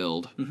character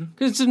build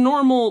because it's a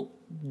normal,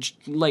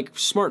 like,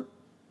 smart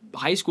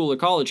high school or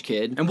college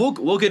kid, and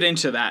we'll get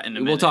into that in a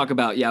minute. We'll talk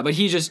about but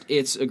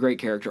it's a great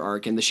character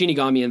arc, and the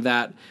Shinigami in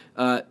that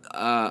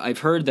I've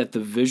heard that the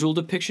visual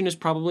depiction is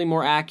probably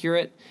more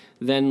accurate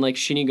than, like,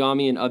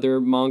 Shinigami and other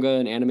manga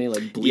and anime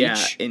like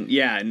Bleach.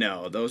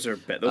 Those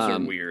are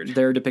weird.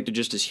 They're depicted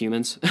just as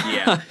humans.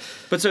 Yeah,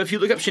 but so if you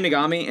look up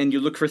Shinigami and you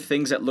look for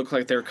things that look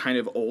like they're kind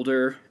of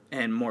older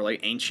and more,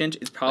 like, ancient,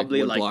 it's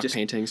probably like like block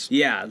paintings.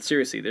 Yeah,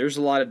 seriously, there's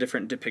a lot of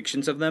different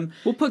depictions of them.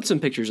 We'll put some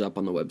pictures up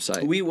on the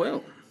website. We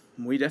will.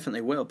 We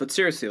definitely will. But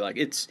seriously, like,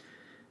 it's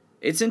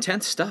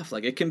intense stuff.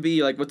 Like, it can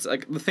be, like, what's,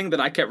 like, the thing that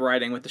I kept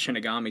writing with the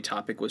Shinigami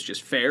topic was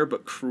just fair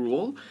but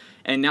cruel.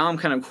 And now I'm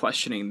kind of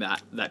questioning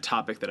that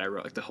topic that I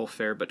wrote, like, the whole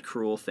fair but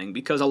cruel thing.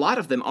 Because a lot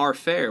of them are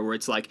fair, where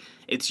it's like,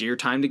 it's your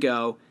time to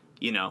go,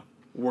 you know,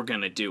 we're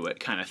gonna do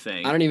it kind of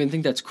thing. I don't even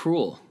think that's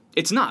cruel.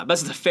 It's not.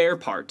 That's the fair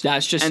part.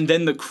 That's just... And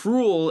then the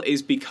cruel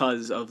is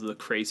because of the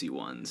crazy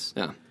ones.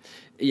 Yeah.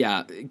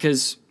 Yeah,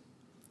 because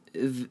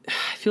I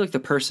feel like the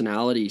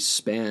personality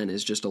span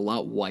is just a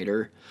lot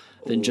wider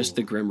than just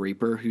the Grim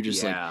Reaper who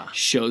just Yeah. like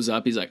shows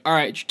up. He's like, all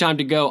right, it's time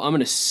to go. I'm going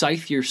to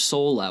scythe your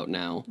soul out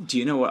now. Do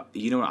you know what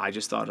I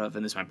just thought of?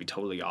 And this might be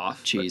totally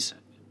off. Jeez.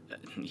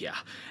 Yeah.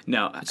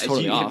 No. It's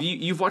totally off.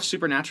 You've watched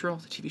Supernatural,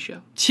 the TV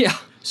show? Yeah,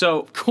 So,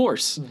 of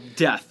course.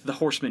 Death, the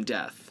Horseman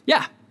Death.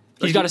 Yeah,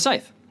 he's got a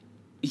scythe.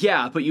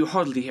 Yeah, but you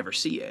hardly ever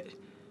see it.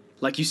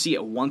 Like, you see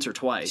it once or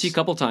twice. See a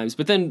couple times,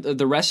 but then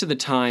the rest of the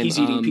time... He's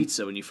eating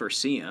pizza when you first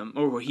see him.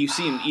 Or you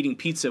see him eating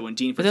pizza when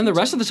Dean first But then the meets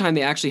rest him. of the time,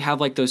 they actually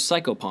have like those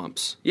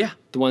psychopomps. Yeah.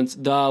 The ones,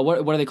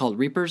 what are they called?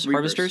 Reapers?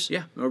 Harvesters?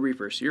 Yeah, no,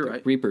 Reapers. You're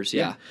right. Reapers,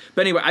 yeah.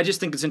 But anyway, I just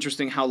think it's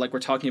interesting how, like, we're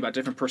talking about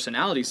different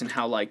personalities and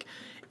how, like,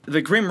 the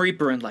Grim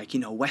Reaper in, like,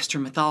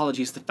 Western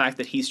mythology is the fact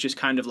that he's just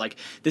kind of like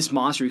this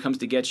monster who comes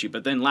to get you.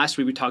 But then last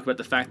week we talked about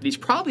the fact that he's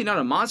probably not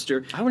a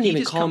monster. I wouldn't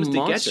even call him a He just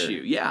comes monster. to get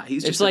you. Yeah,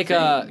 he's just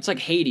it's like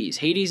Hades.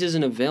 Hades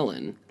isn't a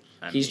villain.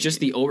 He's just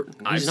the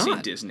I've He's seen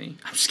not. Disney.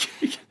 I'm just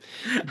kidding.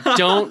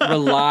 Don't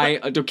rely.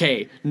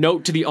 Okay,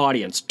 note to the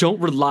audience: don't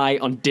rely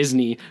on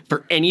Disney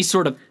for any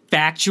sort of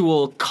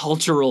factual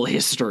cultural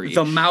history.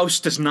 The mouse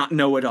does not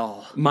know it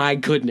all. My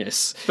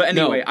goodness. But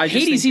anyway, no, I just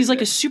Hades. think He's that-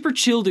 like a super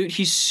chill dude.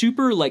 He's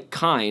super like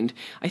kind.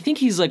 I think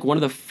he's like one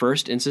of the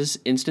first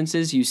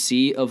instances you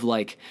see of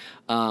like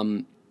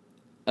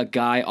a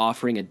guy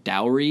offering a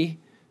dowry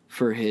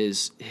for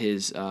his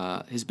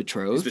betrothed. His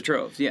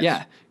betrothed, yes.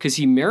 Yeah, because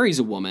he marries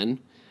a woman,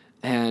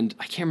 and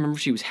I can't remember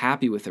if she was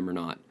happy with him or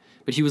not.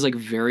 But he was like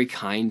very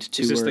kind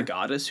to her. Is this the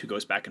goddess who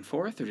goes back and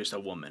forth, or just a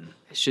woman?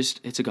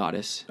 It's a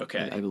goddess.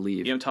 Okay, I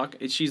believe. You know,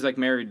 she's like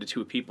married to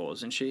two people,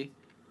 isn't she?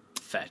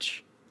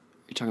 Fetch.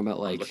 You're talking about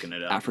like looking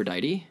it up.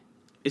 Aphrodite?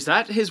 Is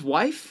that his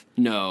wife?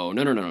 No,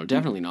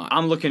 definitely not.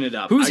 I'm looking it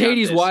up. Who's I got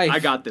Hades' this. wife? I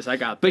got this.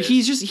 But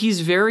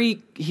he's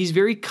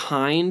very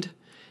kind,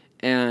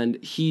 and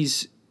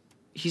he's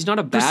not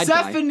a bad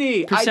guy.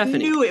 Persephone. I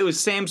knew it was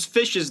Sam's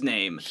Fish's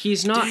name.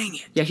 He's not. Dang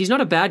it. Yeah, he's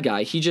not a bad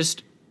guy.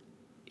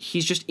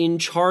 He's just in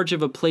charge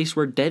of a place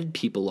where dead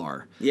people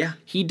are. Yeah.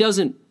 He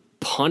doesn't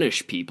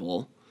punish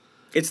people.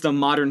 It's the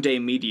modern day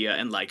media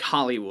and like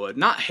Hollywood.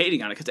 Not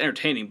hating on it because it's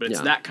entertaining, but it's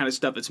Yeah. that kind of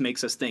stuff that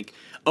makes us think,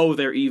 oh,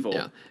 they're evil.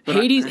 Yeah. But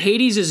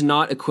Hades is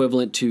not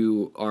equivalent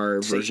to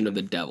our version of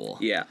the devil.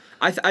 Yeah.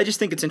 I just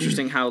think it's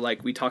interesting how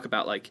like we talk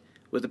about like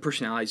with the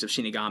personalities of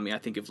Shinigami, I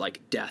think of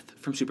like Death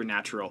from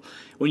Supernatural.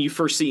 When you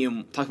first see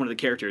him, talk to one of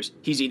the characters,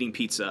 he's eating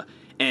pizza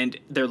and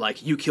they're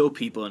like, you kill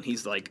people, and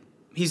he's like,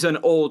 he's an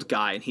old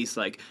guy and he's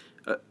like,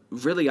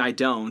 really I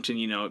don't.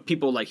 And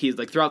people like, he's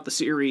like throughout the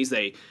series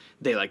they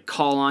like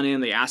call on him,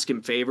 they ask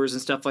him favors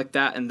and stuff like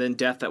that, and then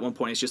Death at one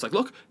point is just like,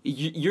 look,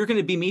 you're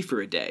gonna be me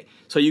for a day,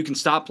 so you can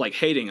stop like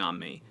hating on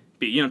me.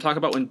 Talk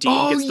about when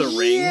Dean gets the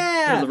ring,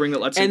 the ring that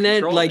lets him and then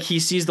control like it. he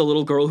sees the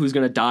little girl who's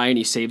gonna die, and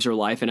he saves her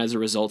life, and as a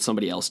result,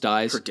 somebody else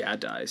dies. Her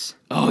dad dies.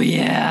 Oh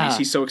yeah,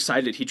 He's so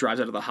excited. He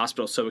drives out of the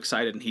hospital so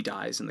excited, and he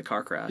dies in the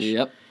car crash.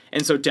 Yep.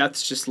 And so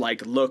Death's just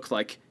like, look,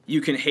 like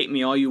you can hate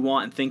me all you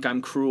want and think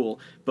I'm cruel,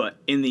 but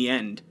in the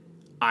end,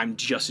 I'm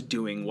just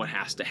doing what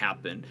has to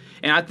happen.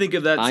 And I think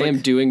of that. I am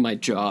doing my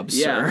job,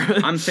 yeah,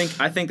 sir.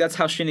 I think that's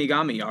how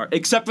Shinigami are,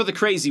 except for the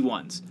crazy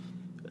ones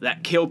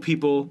that kill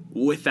people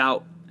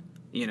without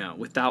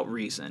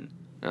reason.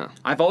 Oh.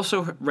 I've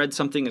also read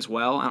something as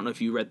well. I don't know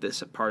if you read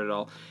this part at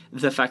all.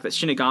 The fact that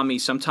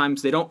Shinigami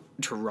sometimes they don't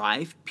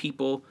drive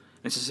people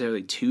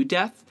necessarily to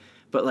death,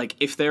 but like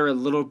if they're a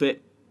little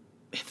bit,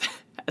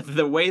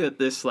 the way that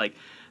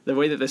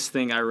this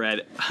thing I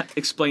read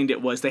explained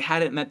it was they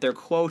hadn't met their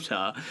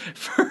quota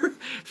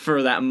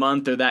for that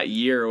month or that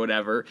year or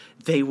whatever.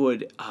 They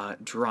would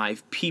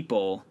drive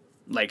people,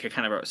 like I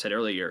kind of said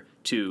earlier,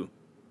 to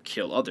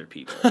kill other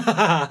people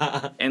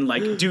and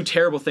like do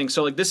terrible things.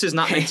 So like this is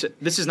not meant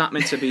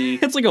to be.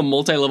 It's like a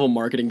multi-level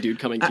marketing dude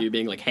coming to you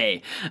being like,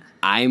 hey,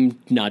 I'm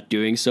not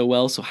doing so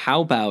well, so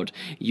how about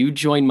you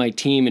join my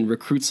team and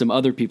recruit some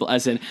other people?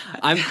 As in,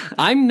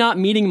 I'm not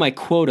meeting my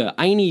quota.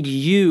 I need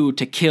you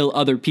to kill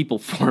other people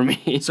for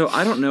me. So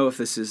I don't know if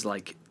this is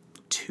like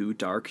too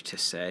dark to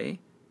say,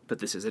 but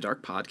this is a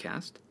dark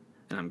podcast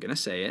and I'm gonna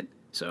say it,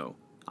 so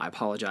I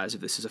apologize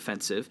if this is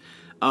offensive.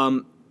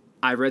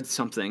 I read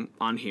something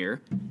on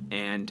here,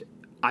 and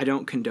I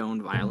don't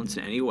condone violence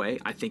in any way.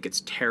 I think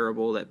it's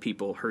terrible that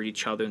people hurt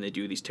each other and they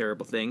do these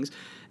terrible things.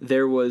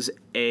 There was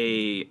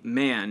a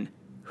man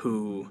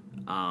who,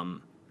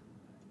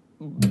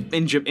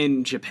 in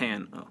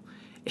Japan,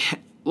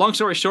 long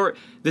story short,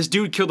 this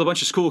dude killed a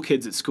bunch of school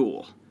kids at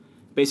school,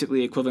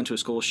 basically equivalent to a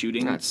school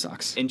shooting. That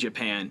sucks. In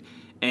Japan,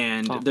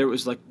 and there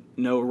was like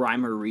no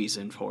rhyme or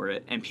reason for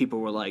it, and people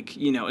were like,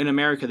 in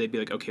America they'd be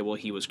like, okay, well,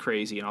 he was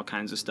crazy and all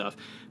kinds of stuff,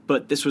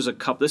 but this was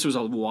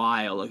a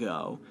while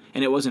ago,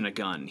 and it wasn't a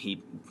gun,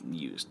 he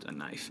used a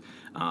knife,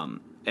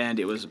 and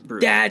it was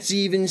brutal. That's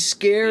even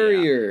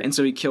scarier. Yeah. And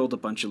so he killed a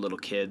bunch of little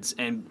kids,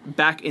 and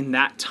back in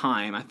that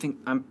time,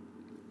 I'm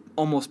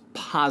almost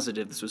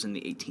positive this was in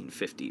the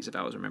 1850s, if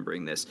I was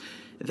remembering this,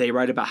 they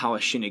write about how a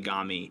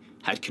Shinigami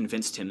had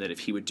convinced him that if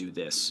he would do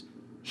this,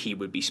 he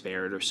would be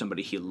spared or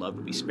somebody he loved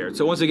would be spared.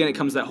 So once again, it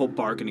comes to that whole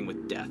bargaining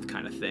with death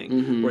kind of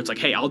thing, where it's like,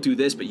 hey, I'll do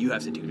this, but you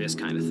have to do this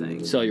kind of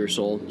thing. Sell your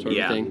soul sort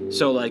of thing.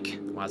 So like,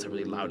 wow, that's a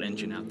really loud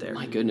engine out there.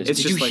 My goodness.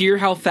 It's Did you just hear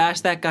how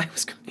fast that guy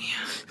was going?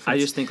 I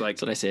just think like...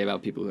 That's what I say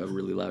about people who have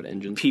really loud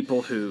engines.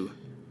 People who,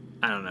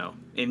 I don't know,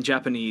 in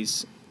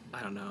Japanese,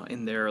 I don't know,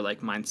 in their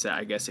like mindset,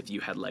 I guess if you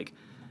had like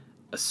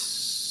a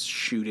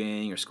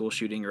shooting or school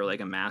shooting or like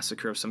a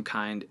massacre of some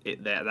kind,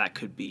 that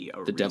could be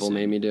a The devil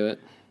made me do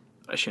it.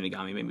 A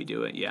Shinigami made me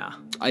do it, yeah.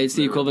 It's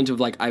the equivalent of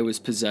like I was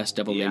possessed,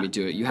 devil made me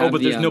do it. You have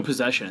but there's no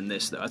possession in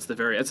this though. That's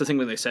the thing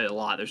when they said it a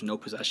lot. There's no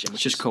possession.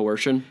 It's just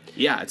coercion.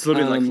 Yeah, it's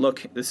literally like,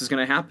 look, this is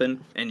gonna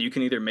happen, and you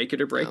can either make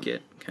it or break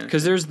it.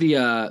 Because there's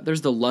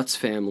the Lutz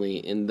family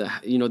in the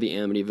the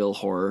Amityville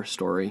horror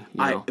story.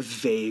 I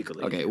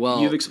vaguely. Okay,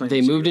 well,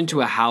 they moved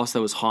into a house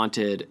that was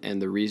haunted, and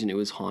the reason it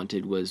was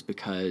haunted was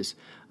because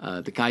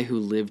the guy who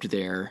lived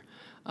there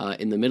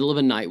in the middle of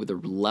a night with a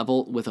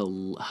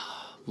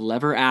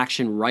lever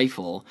action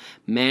rifle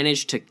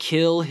managed to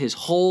kill his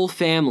whole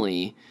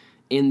family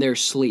in their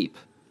sleep.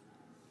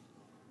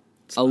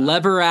 A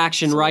lever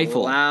action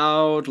rifle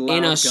loud in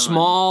a gun.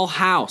 Small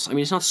house. I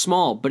mean, it's not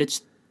small, but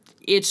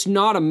it's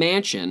not a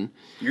mansion.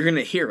 You're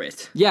gonna hear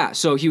it. Yeah,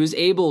 so he was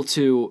able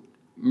to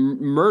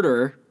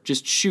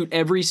just shoot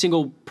every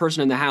single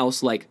person in the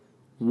house like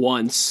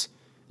once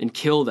and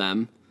kill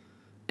them,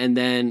 and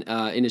then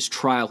in his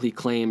trial he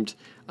claimed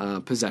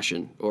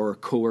possession or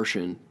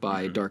coercion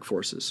by dark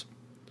forces.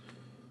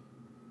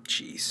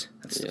 Jeez,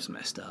 that's just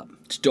messed up.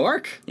 It's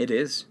dark. It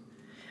is.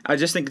 I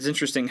just think it's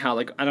interesting how,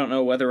 like, I don't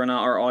know whether or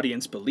not our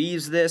audience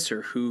believes this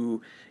or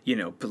who,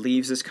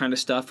 believes this kind of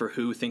stuff or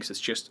who thinks it's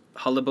just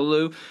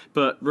hullabaloo.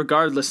 But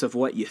regardless of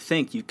what you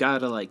think, you've got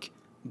to, like,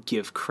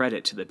 give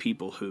credit to the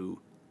people who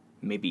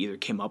maybe either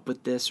came up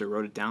with this or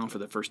wrote it down for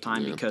the first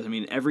time. Yeah. Because, I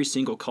mean, every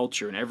single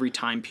culture and every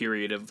time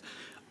period of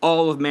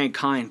all of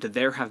mankind,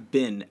 there have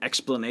been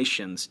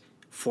explanations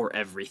for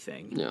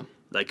everything. Yeah.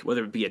 Like,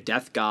 whether it be a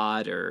death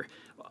god or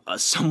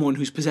someone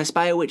who's possessed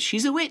by a witch.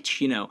 She's a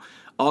witch,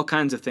 all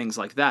kinds of things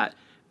like that.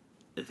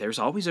 There's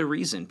always a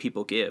reason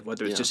people give,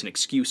 whether it's just an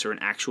excuse or an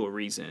actual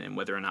reason, and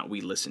whether or not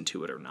we listen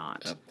to it or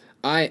not. Yep.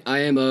 I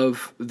am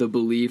of the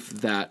belief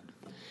that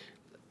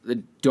the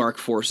dark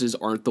forces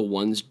aren't the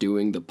ones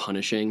doing the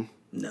punishing.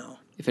 No.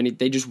 If any,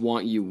 they just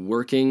want you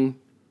working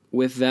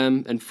with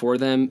them and for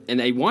them, and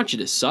they want you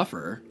to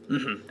suffer.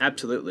 Mm-hmm.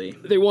 Absolutely.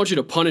 They want you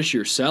to punish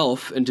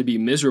yourself and to be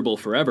miserable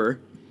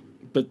forever,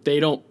 but they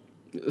don't.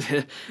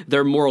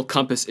 Their moral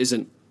compass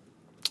isn't,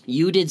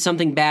 you did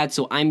something bad,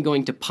 so I'm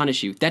going to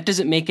punish you. That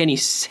doesn't make any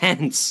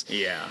sense.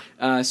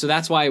 Yeah. So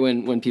that's why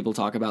when people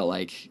talk about,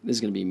 like, this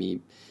is going to be me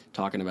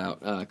talking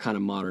about kind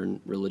of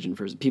modern religion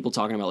first. People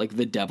talking about, like,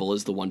 the devil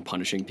is the one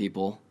punishing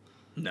people.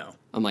 No.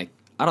 I'm like,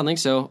 I don't think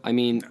so. I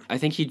mean, I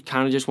think he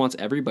kind of just wants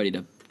everybody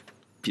to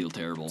feel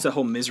terrible. It's a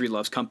whole misery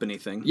loves company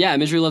thing. Yeah,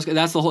 misery loves.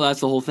 That's the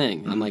whole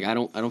thing. I'm like, I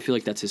don't feel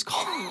like that's his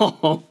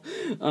call.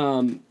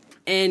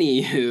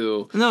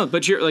 Anywho. No,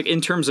 but you're like,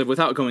 in terms of,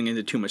 without going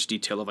into too much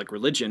detail of like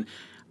religion,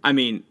 I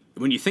mean,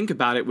 when you think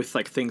about it with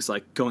like things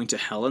like going to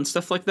hell and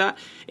stuff like that,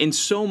 in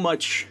so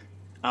many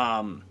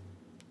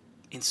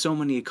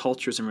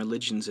cultures and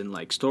religions and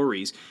like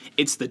stories,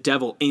 it's the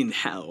devil in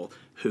hell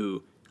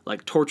who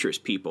like tortures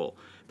people.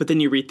 But then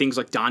you read things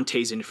like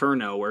Dante's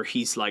Inferno, where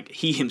he's like,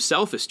 he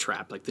himself is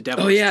trapped, like the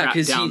devil is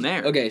trapped down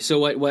there. Okay, so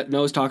what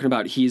Noah's talking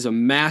about, he's a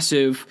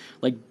massive,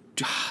 like,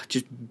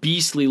 just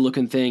beastly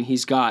looking thing.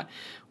 He's got,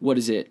 what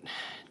is it,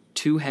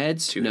 2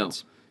 heads? Two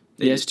heads.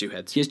 He has 2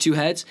 heads. He has 2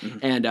 heads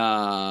and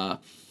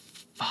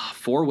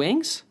 4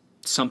 wings?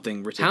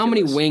 Something ridiculous. How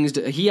many wings?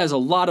 He has a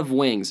lot of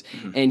wings,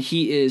 and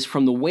he is,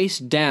 from the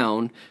waist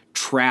down,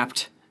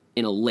 trapped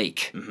in a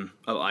lake. Mm-hmm.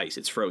 Of ice.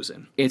 It's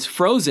frozen. It's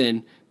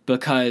frozen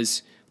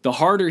because the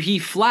harder he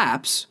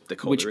flaps,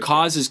 which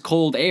causes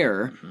cold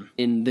air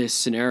in this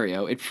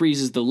scenario, it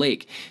freezes the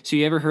lake. So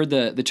you ever heard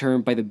the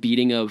term by the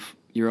beating of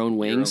your own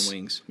wings? Your own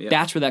wings, yeah.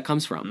 That's where that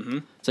comes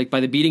from. It's like by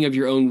the beating of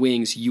your own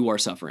wings, you are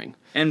suffering.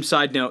 And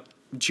side note,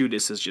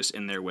 Judas is just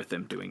in there with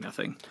him doing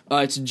nothing.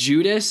 It's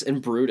Judas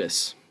and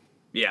Brutus.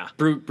 Yeah.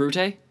 Brute?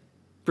 Brutus.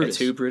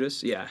 A2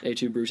 Brutus? Yeah.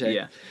 A2 Brute.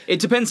 Yeah. It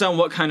depends on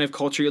what kind of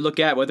culture you look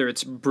at, whether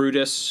it's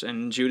Brutus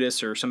and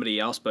Judas or somebody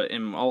else, but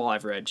in all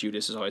I've read,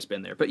 Judas has always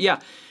been there. But yeah,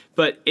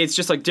 but it's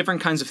just like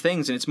different kinds of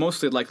things, and it's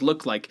mostly like,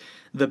 look, like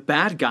the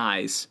bad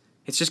guys,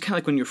 it's just kind of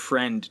like when your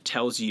friend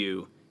tells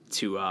you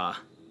to,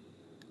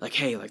 like,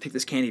 hey, like, take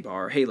this candy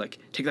bar, or hey, like,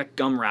 take that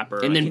gum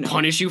wrapper. And like, then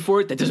punish you for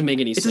it? That doesn't make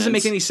any sense. It doesn't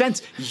make any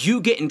sense. You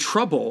get in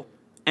trouble,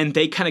 and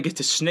they kind of get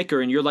to snicker,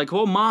 and you're like,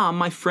 well, Mom,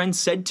 my friend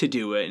said to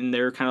do it. And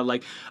they're kind of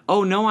like,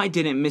 oh, no, I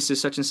didn't, Mrs.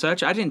 Such and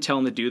Such. I didn't tell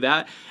him to do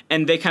that.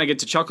 And they kind of get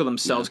to chuckle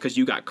themselves because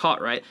you got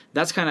caught, right?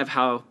 That's kind of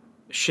how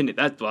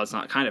it's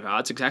not kind of how.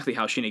 That's exactly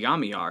how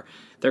Shinigami are.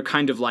 They're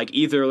kind of like,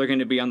 either they're going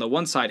to be on the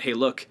one side, hey,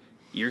 look,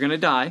 you're going to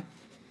die.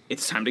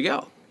 It's time to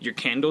go. Your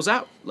candle's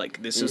out.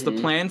 Like, this is the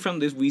plan from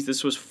this.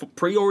 This was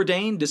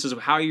preordained. This is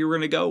how you were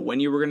going to go, when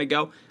you were going to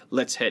go.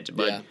 Let's hit.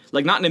 But,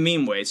 like, not in a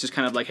meme way. It's just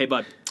kind of like, hey,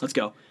 bud, let's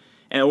go.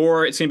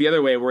 Or it's going to be the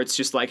other way where it's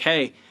just like,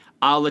 hey,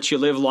 I'll let you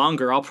live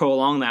longer. I'll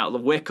prolong that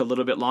wick a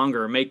little bit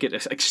longer, make it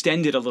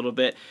extend it a little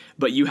bit,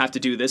 but you have to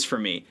do this for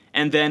me.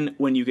 And then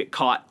when you get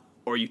caught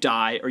or you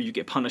die or you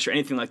get punished or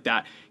anything like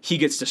that, he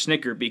gets to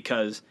snicker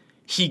because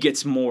he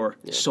gets more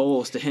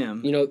souls to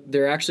him. You know,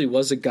 there actually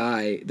was a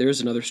guy,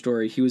 there's another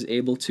story, he was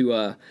able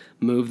to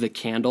move the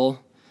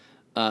candle.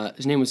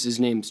 His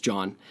name's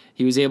John.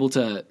 He was able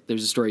to,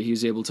 there's a story, he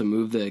was able to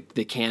move the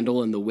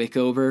candle and the wick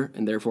over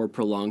and therefore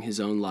prolong his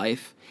own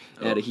life.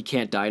 And he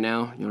can't die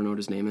now. You don't know what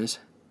his name is?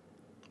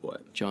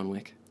 What? John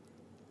Wick.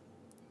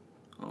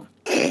 Oh.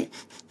 That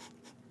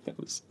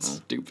was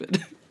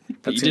stupid.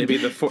 That's going to be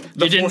the fourth.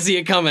 You didn't see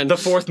it coming. The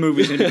fourth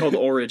movie is going to be called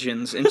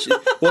Origins. And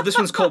well, this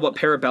one's called,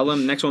 Parabellum.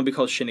 The next one will be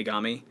called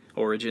Shinigami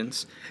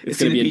Origins. It's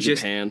going to be in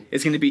Japan.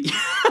 It's going to be...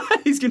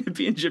 He's going to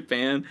be in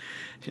Japan.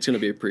 It's going to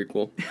be a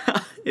prequel.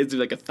 It's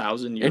like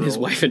 1,000-year-old. And his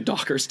wife and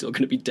dog are still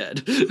going to be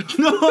dead.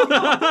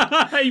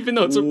 No! Even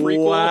though it's a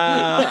prequel.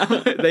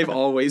 Wow. They've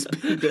always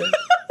been dead.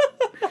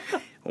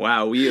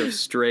 Wow, we have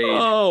strayed.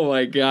 Oh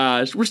my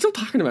gosh. We're still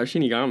talking about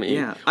Shinigami.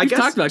 Yeah. We've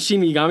talked about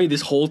Shinigami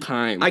this whole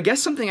time. I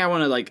guess something I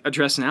want to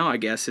address now, I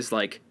guess, is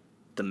the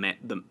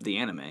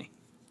anime.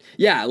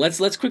 Yeah,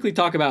 let's quickly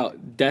talk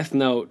about Death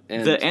Note.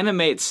 And the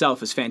anime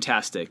itself is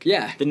fantastic.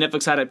 Yeah. The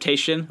Netflix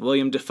adaptation,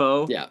 William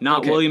Dafoe. Yeah.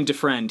 Not William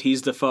DeFriend.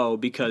 He's Dafoe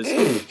because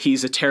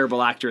he's a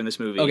terrible actor in this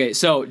movie. Okay,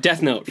 so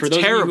Death Note. For those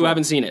of you who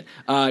haven't seen it,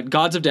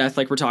 Gods of Death,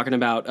 like we're talking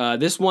about,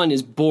 this one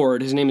is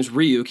bored. His name is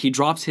Ryuk. He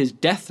drops his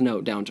Death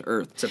Note down to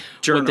Earth. It's a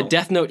journal. With the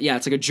Death Note, yeah,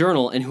 it's like a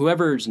journal, and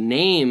whoever's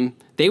name...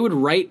 They would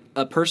write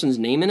a person's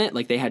name in it,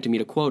 like they had to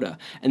meet a quota,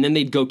 and then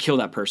they'd go kill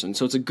that person.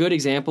 So it's a good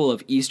example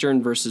of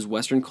Eastern versus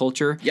Western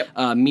culture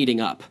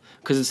meeting up,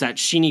 because it's that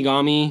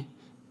Shinigami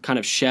kind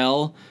of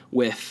shell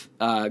with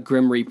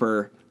Grim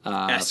Reaper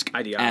esque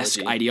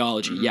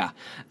ideology. Yeah.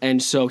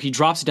 And so he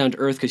drops it down to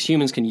Earth because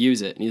humans can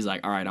use it, and he's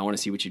like, all right, I want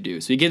to see what you do.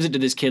 So he gives it to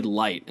this kid,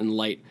 Light, and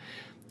Light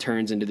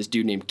turns into this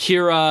dude named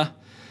Kira,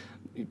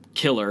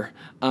 Killer,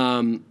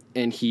 and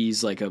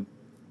he's like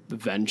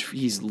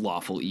he's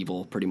lawful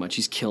evil, pretty much.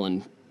 He's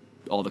killing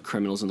all the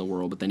criminals in the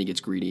world, but then he gets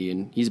greedy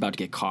and he's about to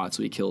get caught,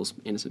 so he kills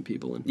innocent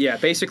people. And yeah,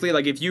 basically,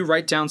 if you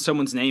write down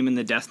someone's name in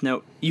the Death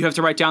Note, you have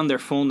to write down their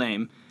full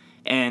name,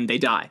 and they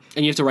die.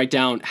 And you have to write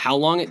down how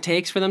long it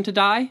takes for them to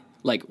die,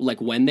 like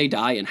when they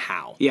die and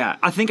how. Yeah,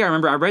 I think I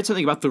remember I read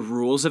something about the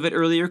rules of it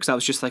earlier because I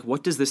was just like,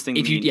 what does this thing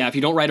mean? If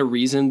you don't write a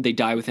reason, they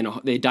die with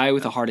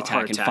a heart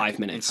attack in 5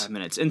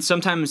 minutes. And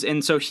sometimes,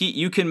 so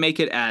you can make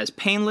it as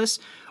painless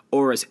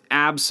or as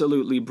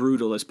absolutely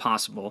brutal as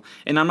possible.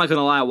 And I'm not going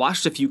to lie, I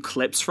watched a few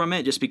clips from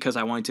it just because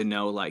I wanted to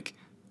know,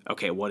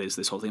 okay, what is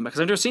this whole thing? Because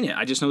I've never seen it.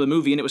 I just know the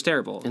movie, and it was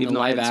terrible. In the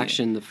live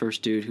action, the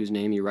first dude whose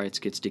name he writes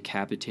gets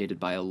decapitated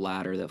by a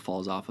ladder that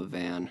falls off a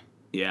van.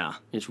 Yeah.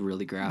 It's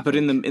really graphic. But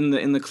in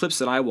the clips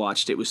that I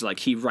watched, it was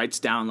he writes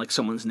down,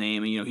 someone's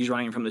name, and, he's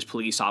writing from this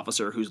police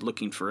officer who's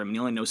looking for him, and he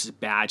only knows his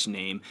badge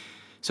name.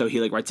 So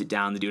he, writes it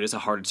down. The dude has a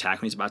heart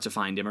attack when he's about to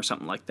find him or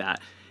something like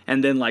that.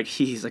 And then,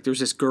 he's there's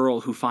this girl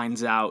who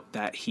finds out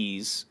that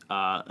he's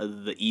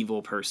the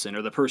evil person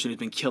or the person who's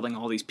been killing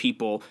all these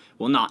people.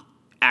 Well, not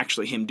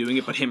actually him doing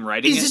it, but him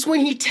writing it. Is this when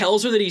he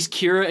tells her that he's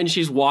Kira and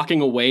she's walking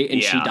away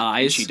and she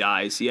dies? And she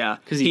dies, yeah.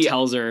 Because he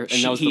tells her,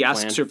 and that was the plan. He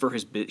asks her for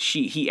his...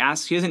 He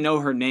doesn't know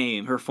her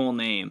name, her full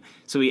name.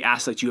 So he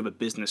asks, do you have a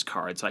business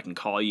card so I can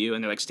call you?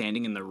 And they're,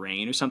 standing in the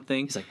rain or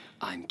something. He's like,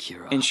 I'm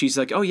Kira. And she's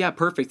like, oh, yeah,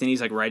 perfect. And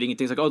he's, writing it.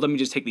 He's like, oh, let me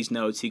just take these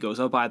notes. He goes,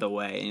 oh, by the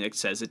way. And he,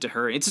 says it to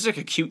her. It's just,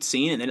 a cute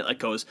scene. And then it,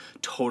 goes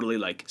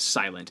totally,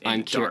 silent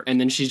and dark.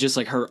 And then she's just,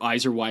 her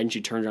eyes are wide and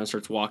she turns around and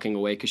starts walking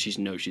away because she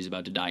knows she's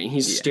about to die. And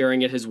he's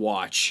staring at his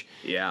watch.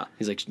 Yeah.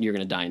 He's like, you're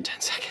going to die in 10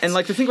 seconds. And,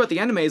 the thing about the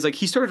anime is,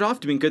 he started off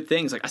doing good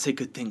things. I say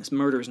good things.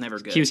 Murder is never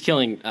good. He was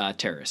killing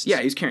terrorists. Yeah,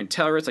 he was killing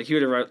terrorists. He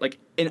would have,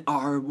 in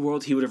our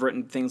world, he would have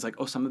written things like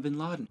Osama bin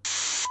Laden.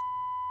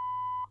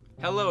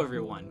 Hello,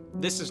 everyone.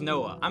 This is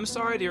Noah. I'm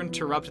sorry to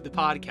interrupt the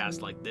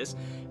podcast like this,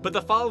 but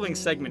the following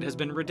segment has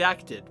been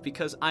redacted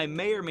because I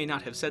may or may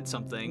not have said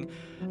something,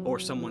 or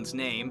someone's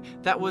name,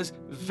 that was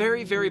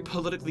very, very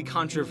politically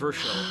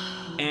controversial.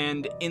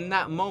 And in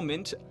that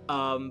moment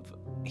of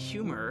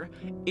humor,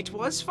 it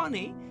was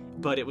funny,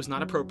 but it was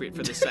not appropriate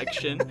for this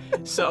section.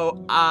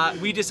 So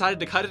we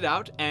decided to cut it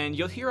out, and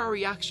you'll hear our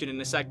reaction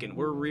in a second.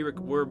 We're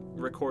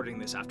recording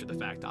this after the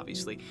fact,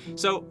 obviously.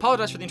 So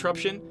apologize for the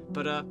interruption,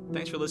 but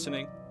thanks for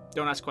listening.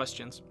 Don't ask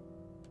questions.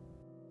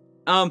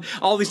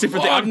 All these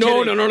different things.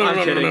 No.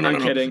 I'm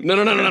kidding. No.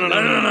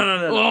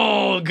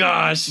 Oh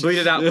gosh. Bleed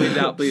it out.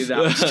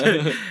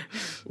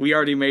 We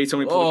already made so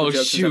many political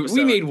jokes. Oh shoot,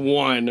 we made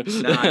one.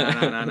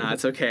 Nah.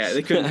 It's okay.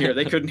 They couldn't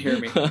hear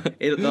me.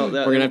 We're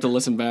gonna have to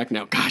listen back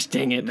now. Gosh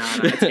dang it. Nah.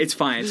 It's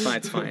fine.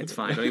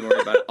 Don't even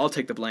worry about it. I'll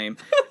take the blame.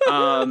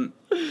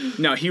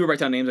 No, he would write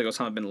down names like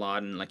Osama bin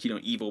Laden,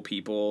 evil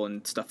people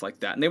and stuff like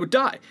that, and they would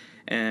die.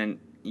 And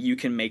you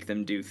can make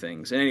them do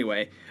things. And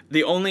anyway,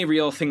 the only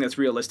real thing that's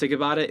realistic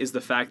about it is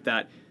the fact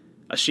that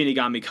a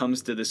Shinigami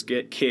comes to this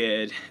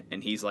kid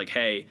and he's like,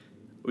 hey,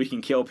 we can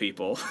kill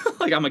people.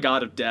 I'm a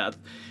god of death.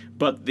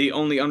 But the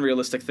only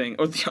unrealistic thing,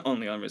 or the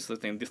only unrealistic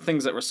thing, the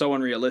things that were so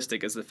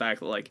unrealistic is the fact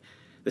that, like,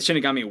 the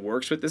Shinigami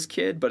works with this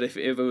kid, but if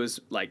it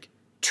was, like,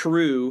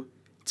 true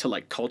to,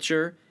 like,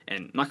 culture,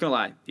 and I'm not gonna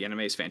lie, the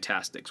anime is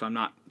fantastic, so I'm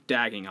not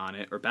dagging on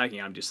it, or bagging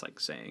on it, I'm just, like,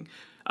 saying,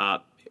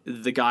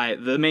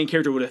 the main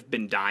character would have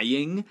been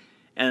dying,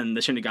 and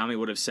the Shinigami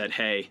would have said,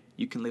 hey,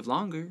 you can live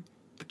longer,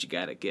 but you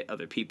gotta get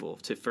other people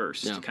to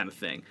first, kind of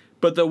thing.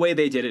 But the way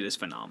they did it is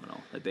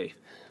phenomenal. Like, they,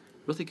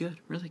 really good,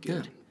 really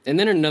good. Yeah. And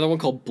then another one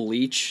called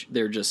Bleach.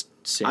 They're just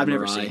samurai. I've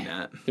never seen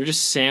that. They're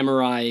just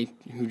samurai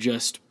who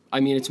just... I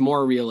mean, it's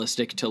more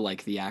realistic to,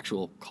 like, the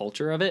actual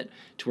culture of it,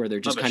 to where they're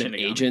just kind of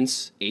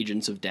agents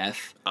of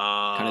death,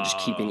 kind of just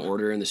keeping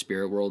order in the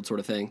spirit world sort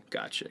of thing.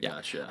 Gotcha.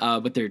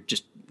 But they're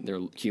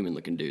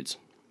human-looking dudes.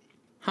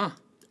 Huh.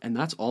 And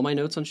that's all my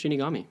notes on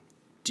Shinigami.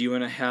 Do you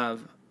want to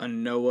have a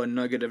Noah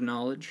nugget of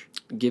knowledge?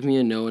 Give me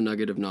a Noah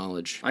nugget of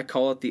knowledge. I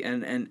call it the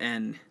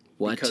NNN.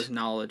 What? Because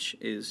knowledge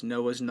is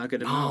Noah's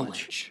nugget of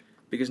knowledge.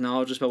 Because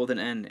knowledge is spelled with an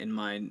N in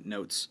my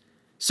notes.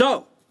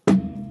 So...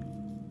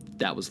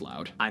 That was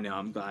loud. I know,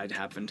 I'm glad it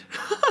happened.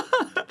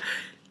 The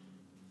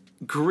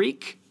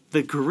Greek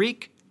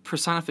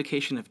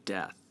personification of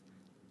death.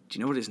 Do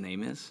you know what his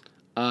name is?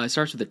 It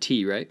starts with a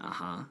T, right?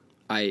 Uh-huh.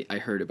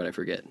 I heard it, but I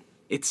forget.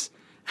 It's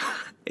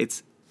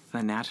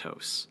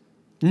Thanatos.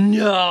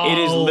 No! It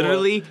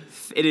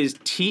is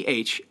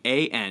Thanatos.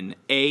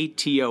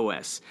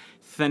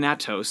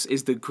 Thanatos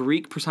is the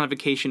Greek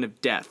personification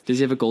of death. Does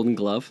he have a golden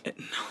glove? No.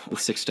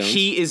 With 6 stones?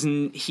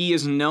 He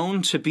is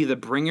known to be the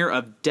bringer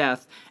of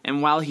death,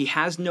 and while he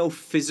has no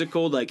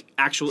physical, like,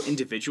 actual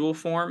individual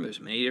form,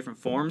 there's many different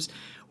forms,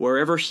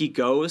 wherever he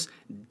goes,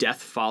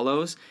 death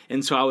follows.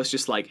 And so I was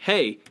just like,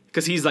 hey,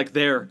 because he's like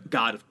their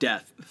god of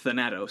death,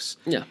 Thanatos.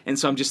 Yeah. And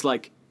so I'm just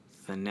like,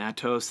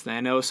 Thanatos,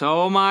 Thanos,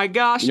 oh my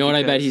gosh. You know what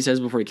I bet he says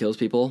before he kills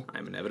people?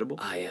 I'm inevitable.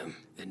 I am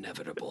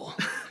inevitable.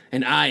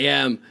 And I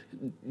am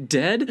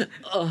dead?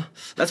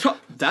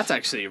 That's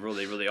actually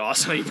really, really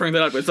awesome. You bring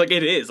that up. It's like,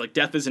 it is. Like,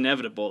 death is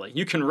inevitable. Like,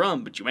 you can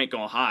run, but you ain't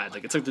gonna hide.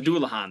 Like, it's like the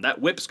Doulahan.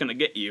 That whip's gonna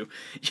get you.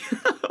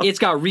 It's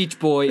got reach,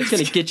 boy. It's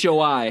gonna get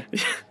your eye.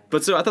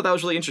 But so I thought that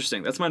was really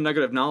interesting. That's my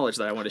nugget of knowledge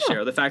that I want to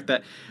share. The fact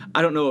that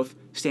I don't know if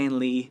Stan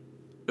Lee,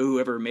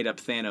 whoever made up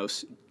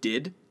Thanos,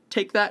 did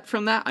take that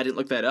from that. I didn't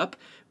look that up.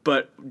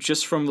 But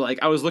just from, like,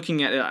 I was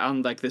looking at it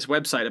on, like, this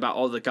website about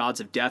all the gods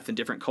of death in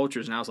different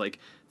cultures, and I was like,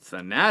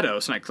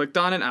 Thanatos, and I clicked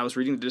on it, and I was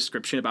reading the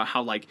description about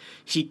how, like,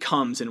 he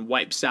comes and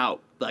wipes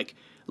out, like,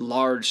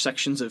 large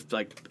sections of,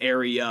 like,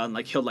 area, and,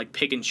 like, he'll, like,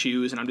 pick and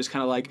choose, and I'm just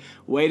kind of like,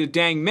 wait a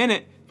dang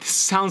minute, this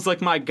sounds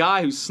like my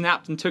guy who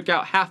snapped and took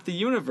out half the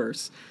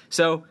universe.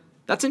 So,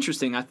 that's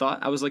interesting, I thought.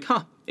 I was like,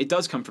 huh, it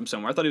does come from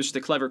somewhere. I thought it was just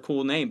a clever,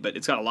 cool name, but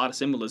it's got a lot of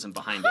symbolism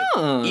behind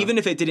it. Even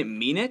if it didn't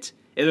mean it,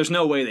 there's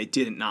no way they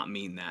didn't not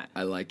mean that.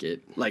 I like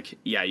it. Like,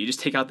 yeah, you just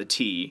take out the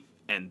T,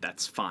 and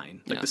that's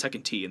fine. Like, the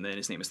second T, and then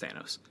his name is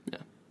Thanos. Yeah.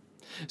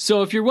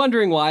 So if you're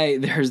wondering why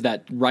there's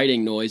that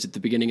writing noise at the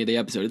beginning of the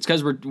episode, it's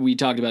because we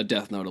talked about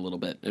Death Note a little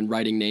bit, and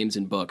writing names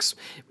in books.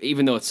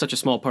 Even though it's such a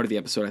small part of the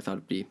episode, I thought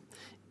it'd be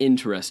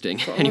interesting.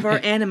 For all of our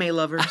anime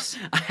lovers.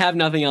 I have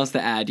nothing else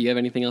to add. Do you have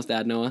anything else to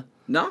add, Noah?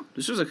 No,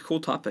 this was a cool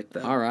topic,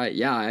 though. All right,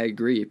 yeah, I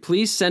agree.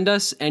 Please send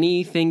us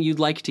anything you'd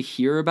like to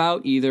hear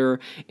about,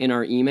 either in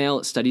our email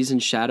at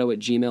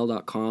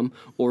studiesinShadow@gmail.com,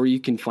 or you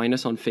can find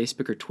us on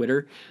Facebook or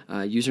Twitter,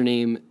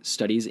 username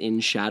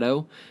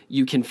studiesinShadow.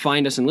 You can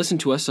find us and listen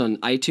to us on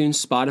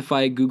iTunes,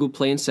 Spotify, Google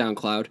Play, and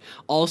SoundCloud.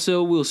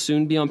 Also, we'll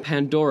soon be on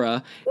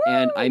Pandora,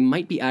 and I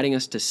might be adding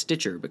us to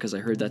Stitcher, because I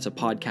heard that's a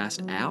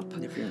podcast app.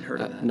 If you haven't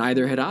heard of that.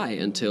 Neither had I,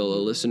 until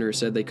a listener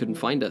said they couldn't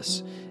find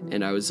us.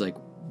 And I was like,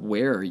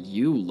 where are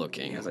you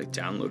looking? I was like,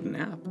 download an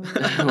app.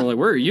 I'm like,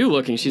 where are you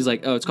looking? She's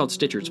like, oh, it's called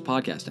Stitcher. It's a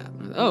podcast app.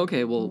 Like, oh,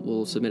 okay,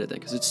 we'll submit it then,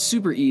 because it's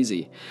super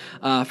easy.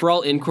 For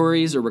all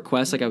inquiries or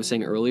requests, like I was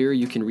saying earlier,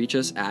 you can reach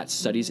us at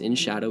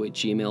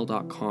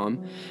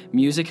studiesinShadow@gmail.com.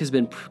 Music has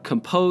been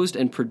composed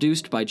and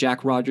produced by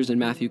Jack Rogers and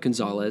Matthew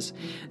Gonzalez.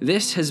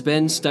 This has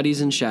been Studies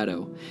in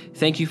Shadow.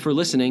 Thank you for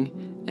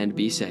listening, and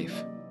be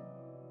safe.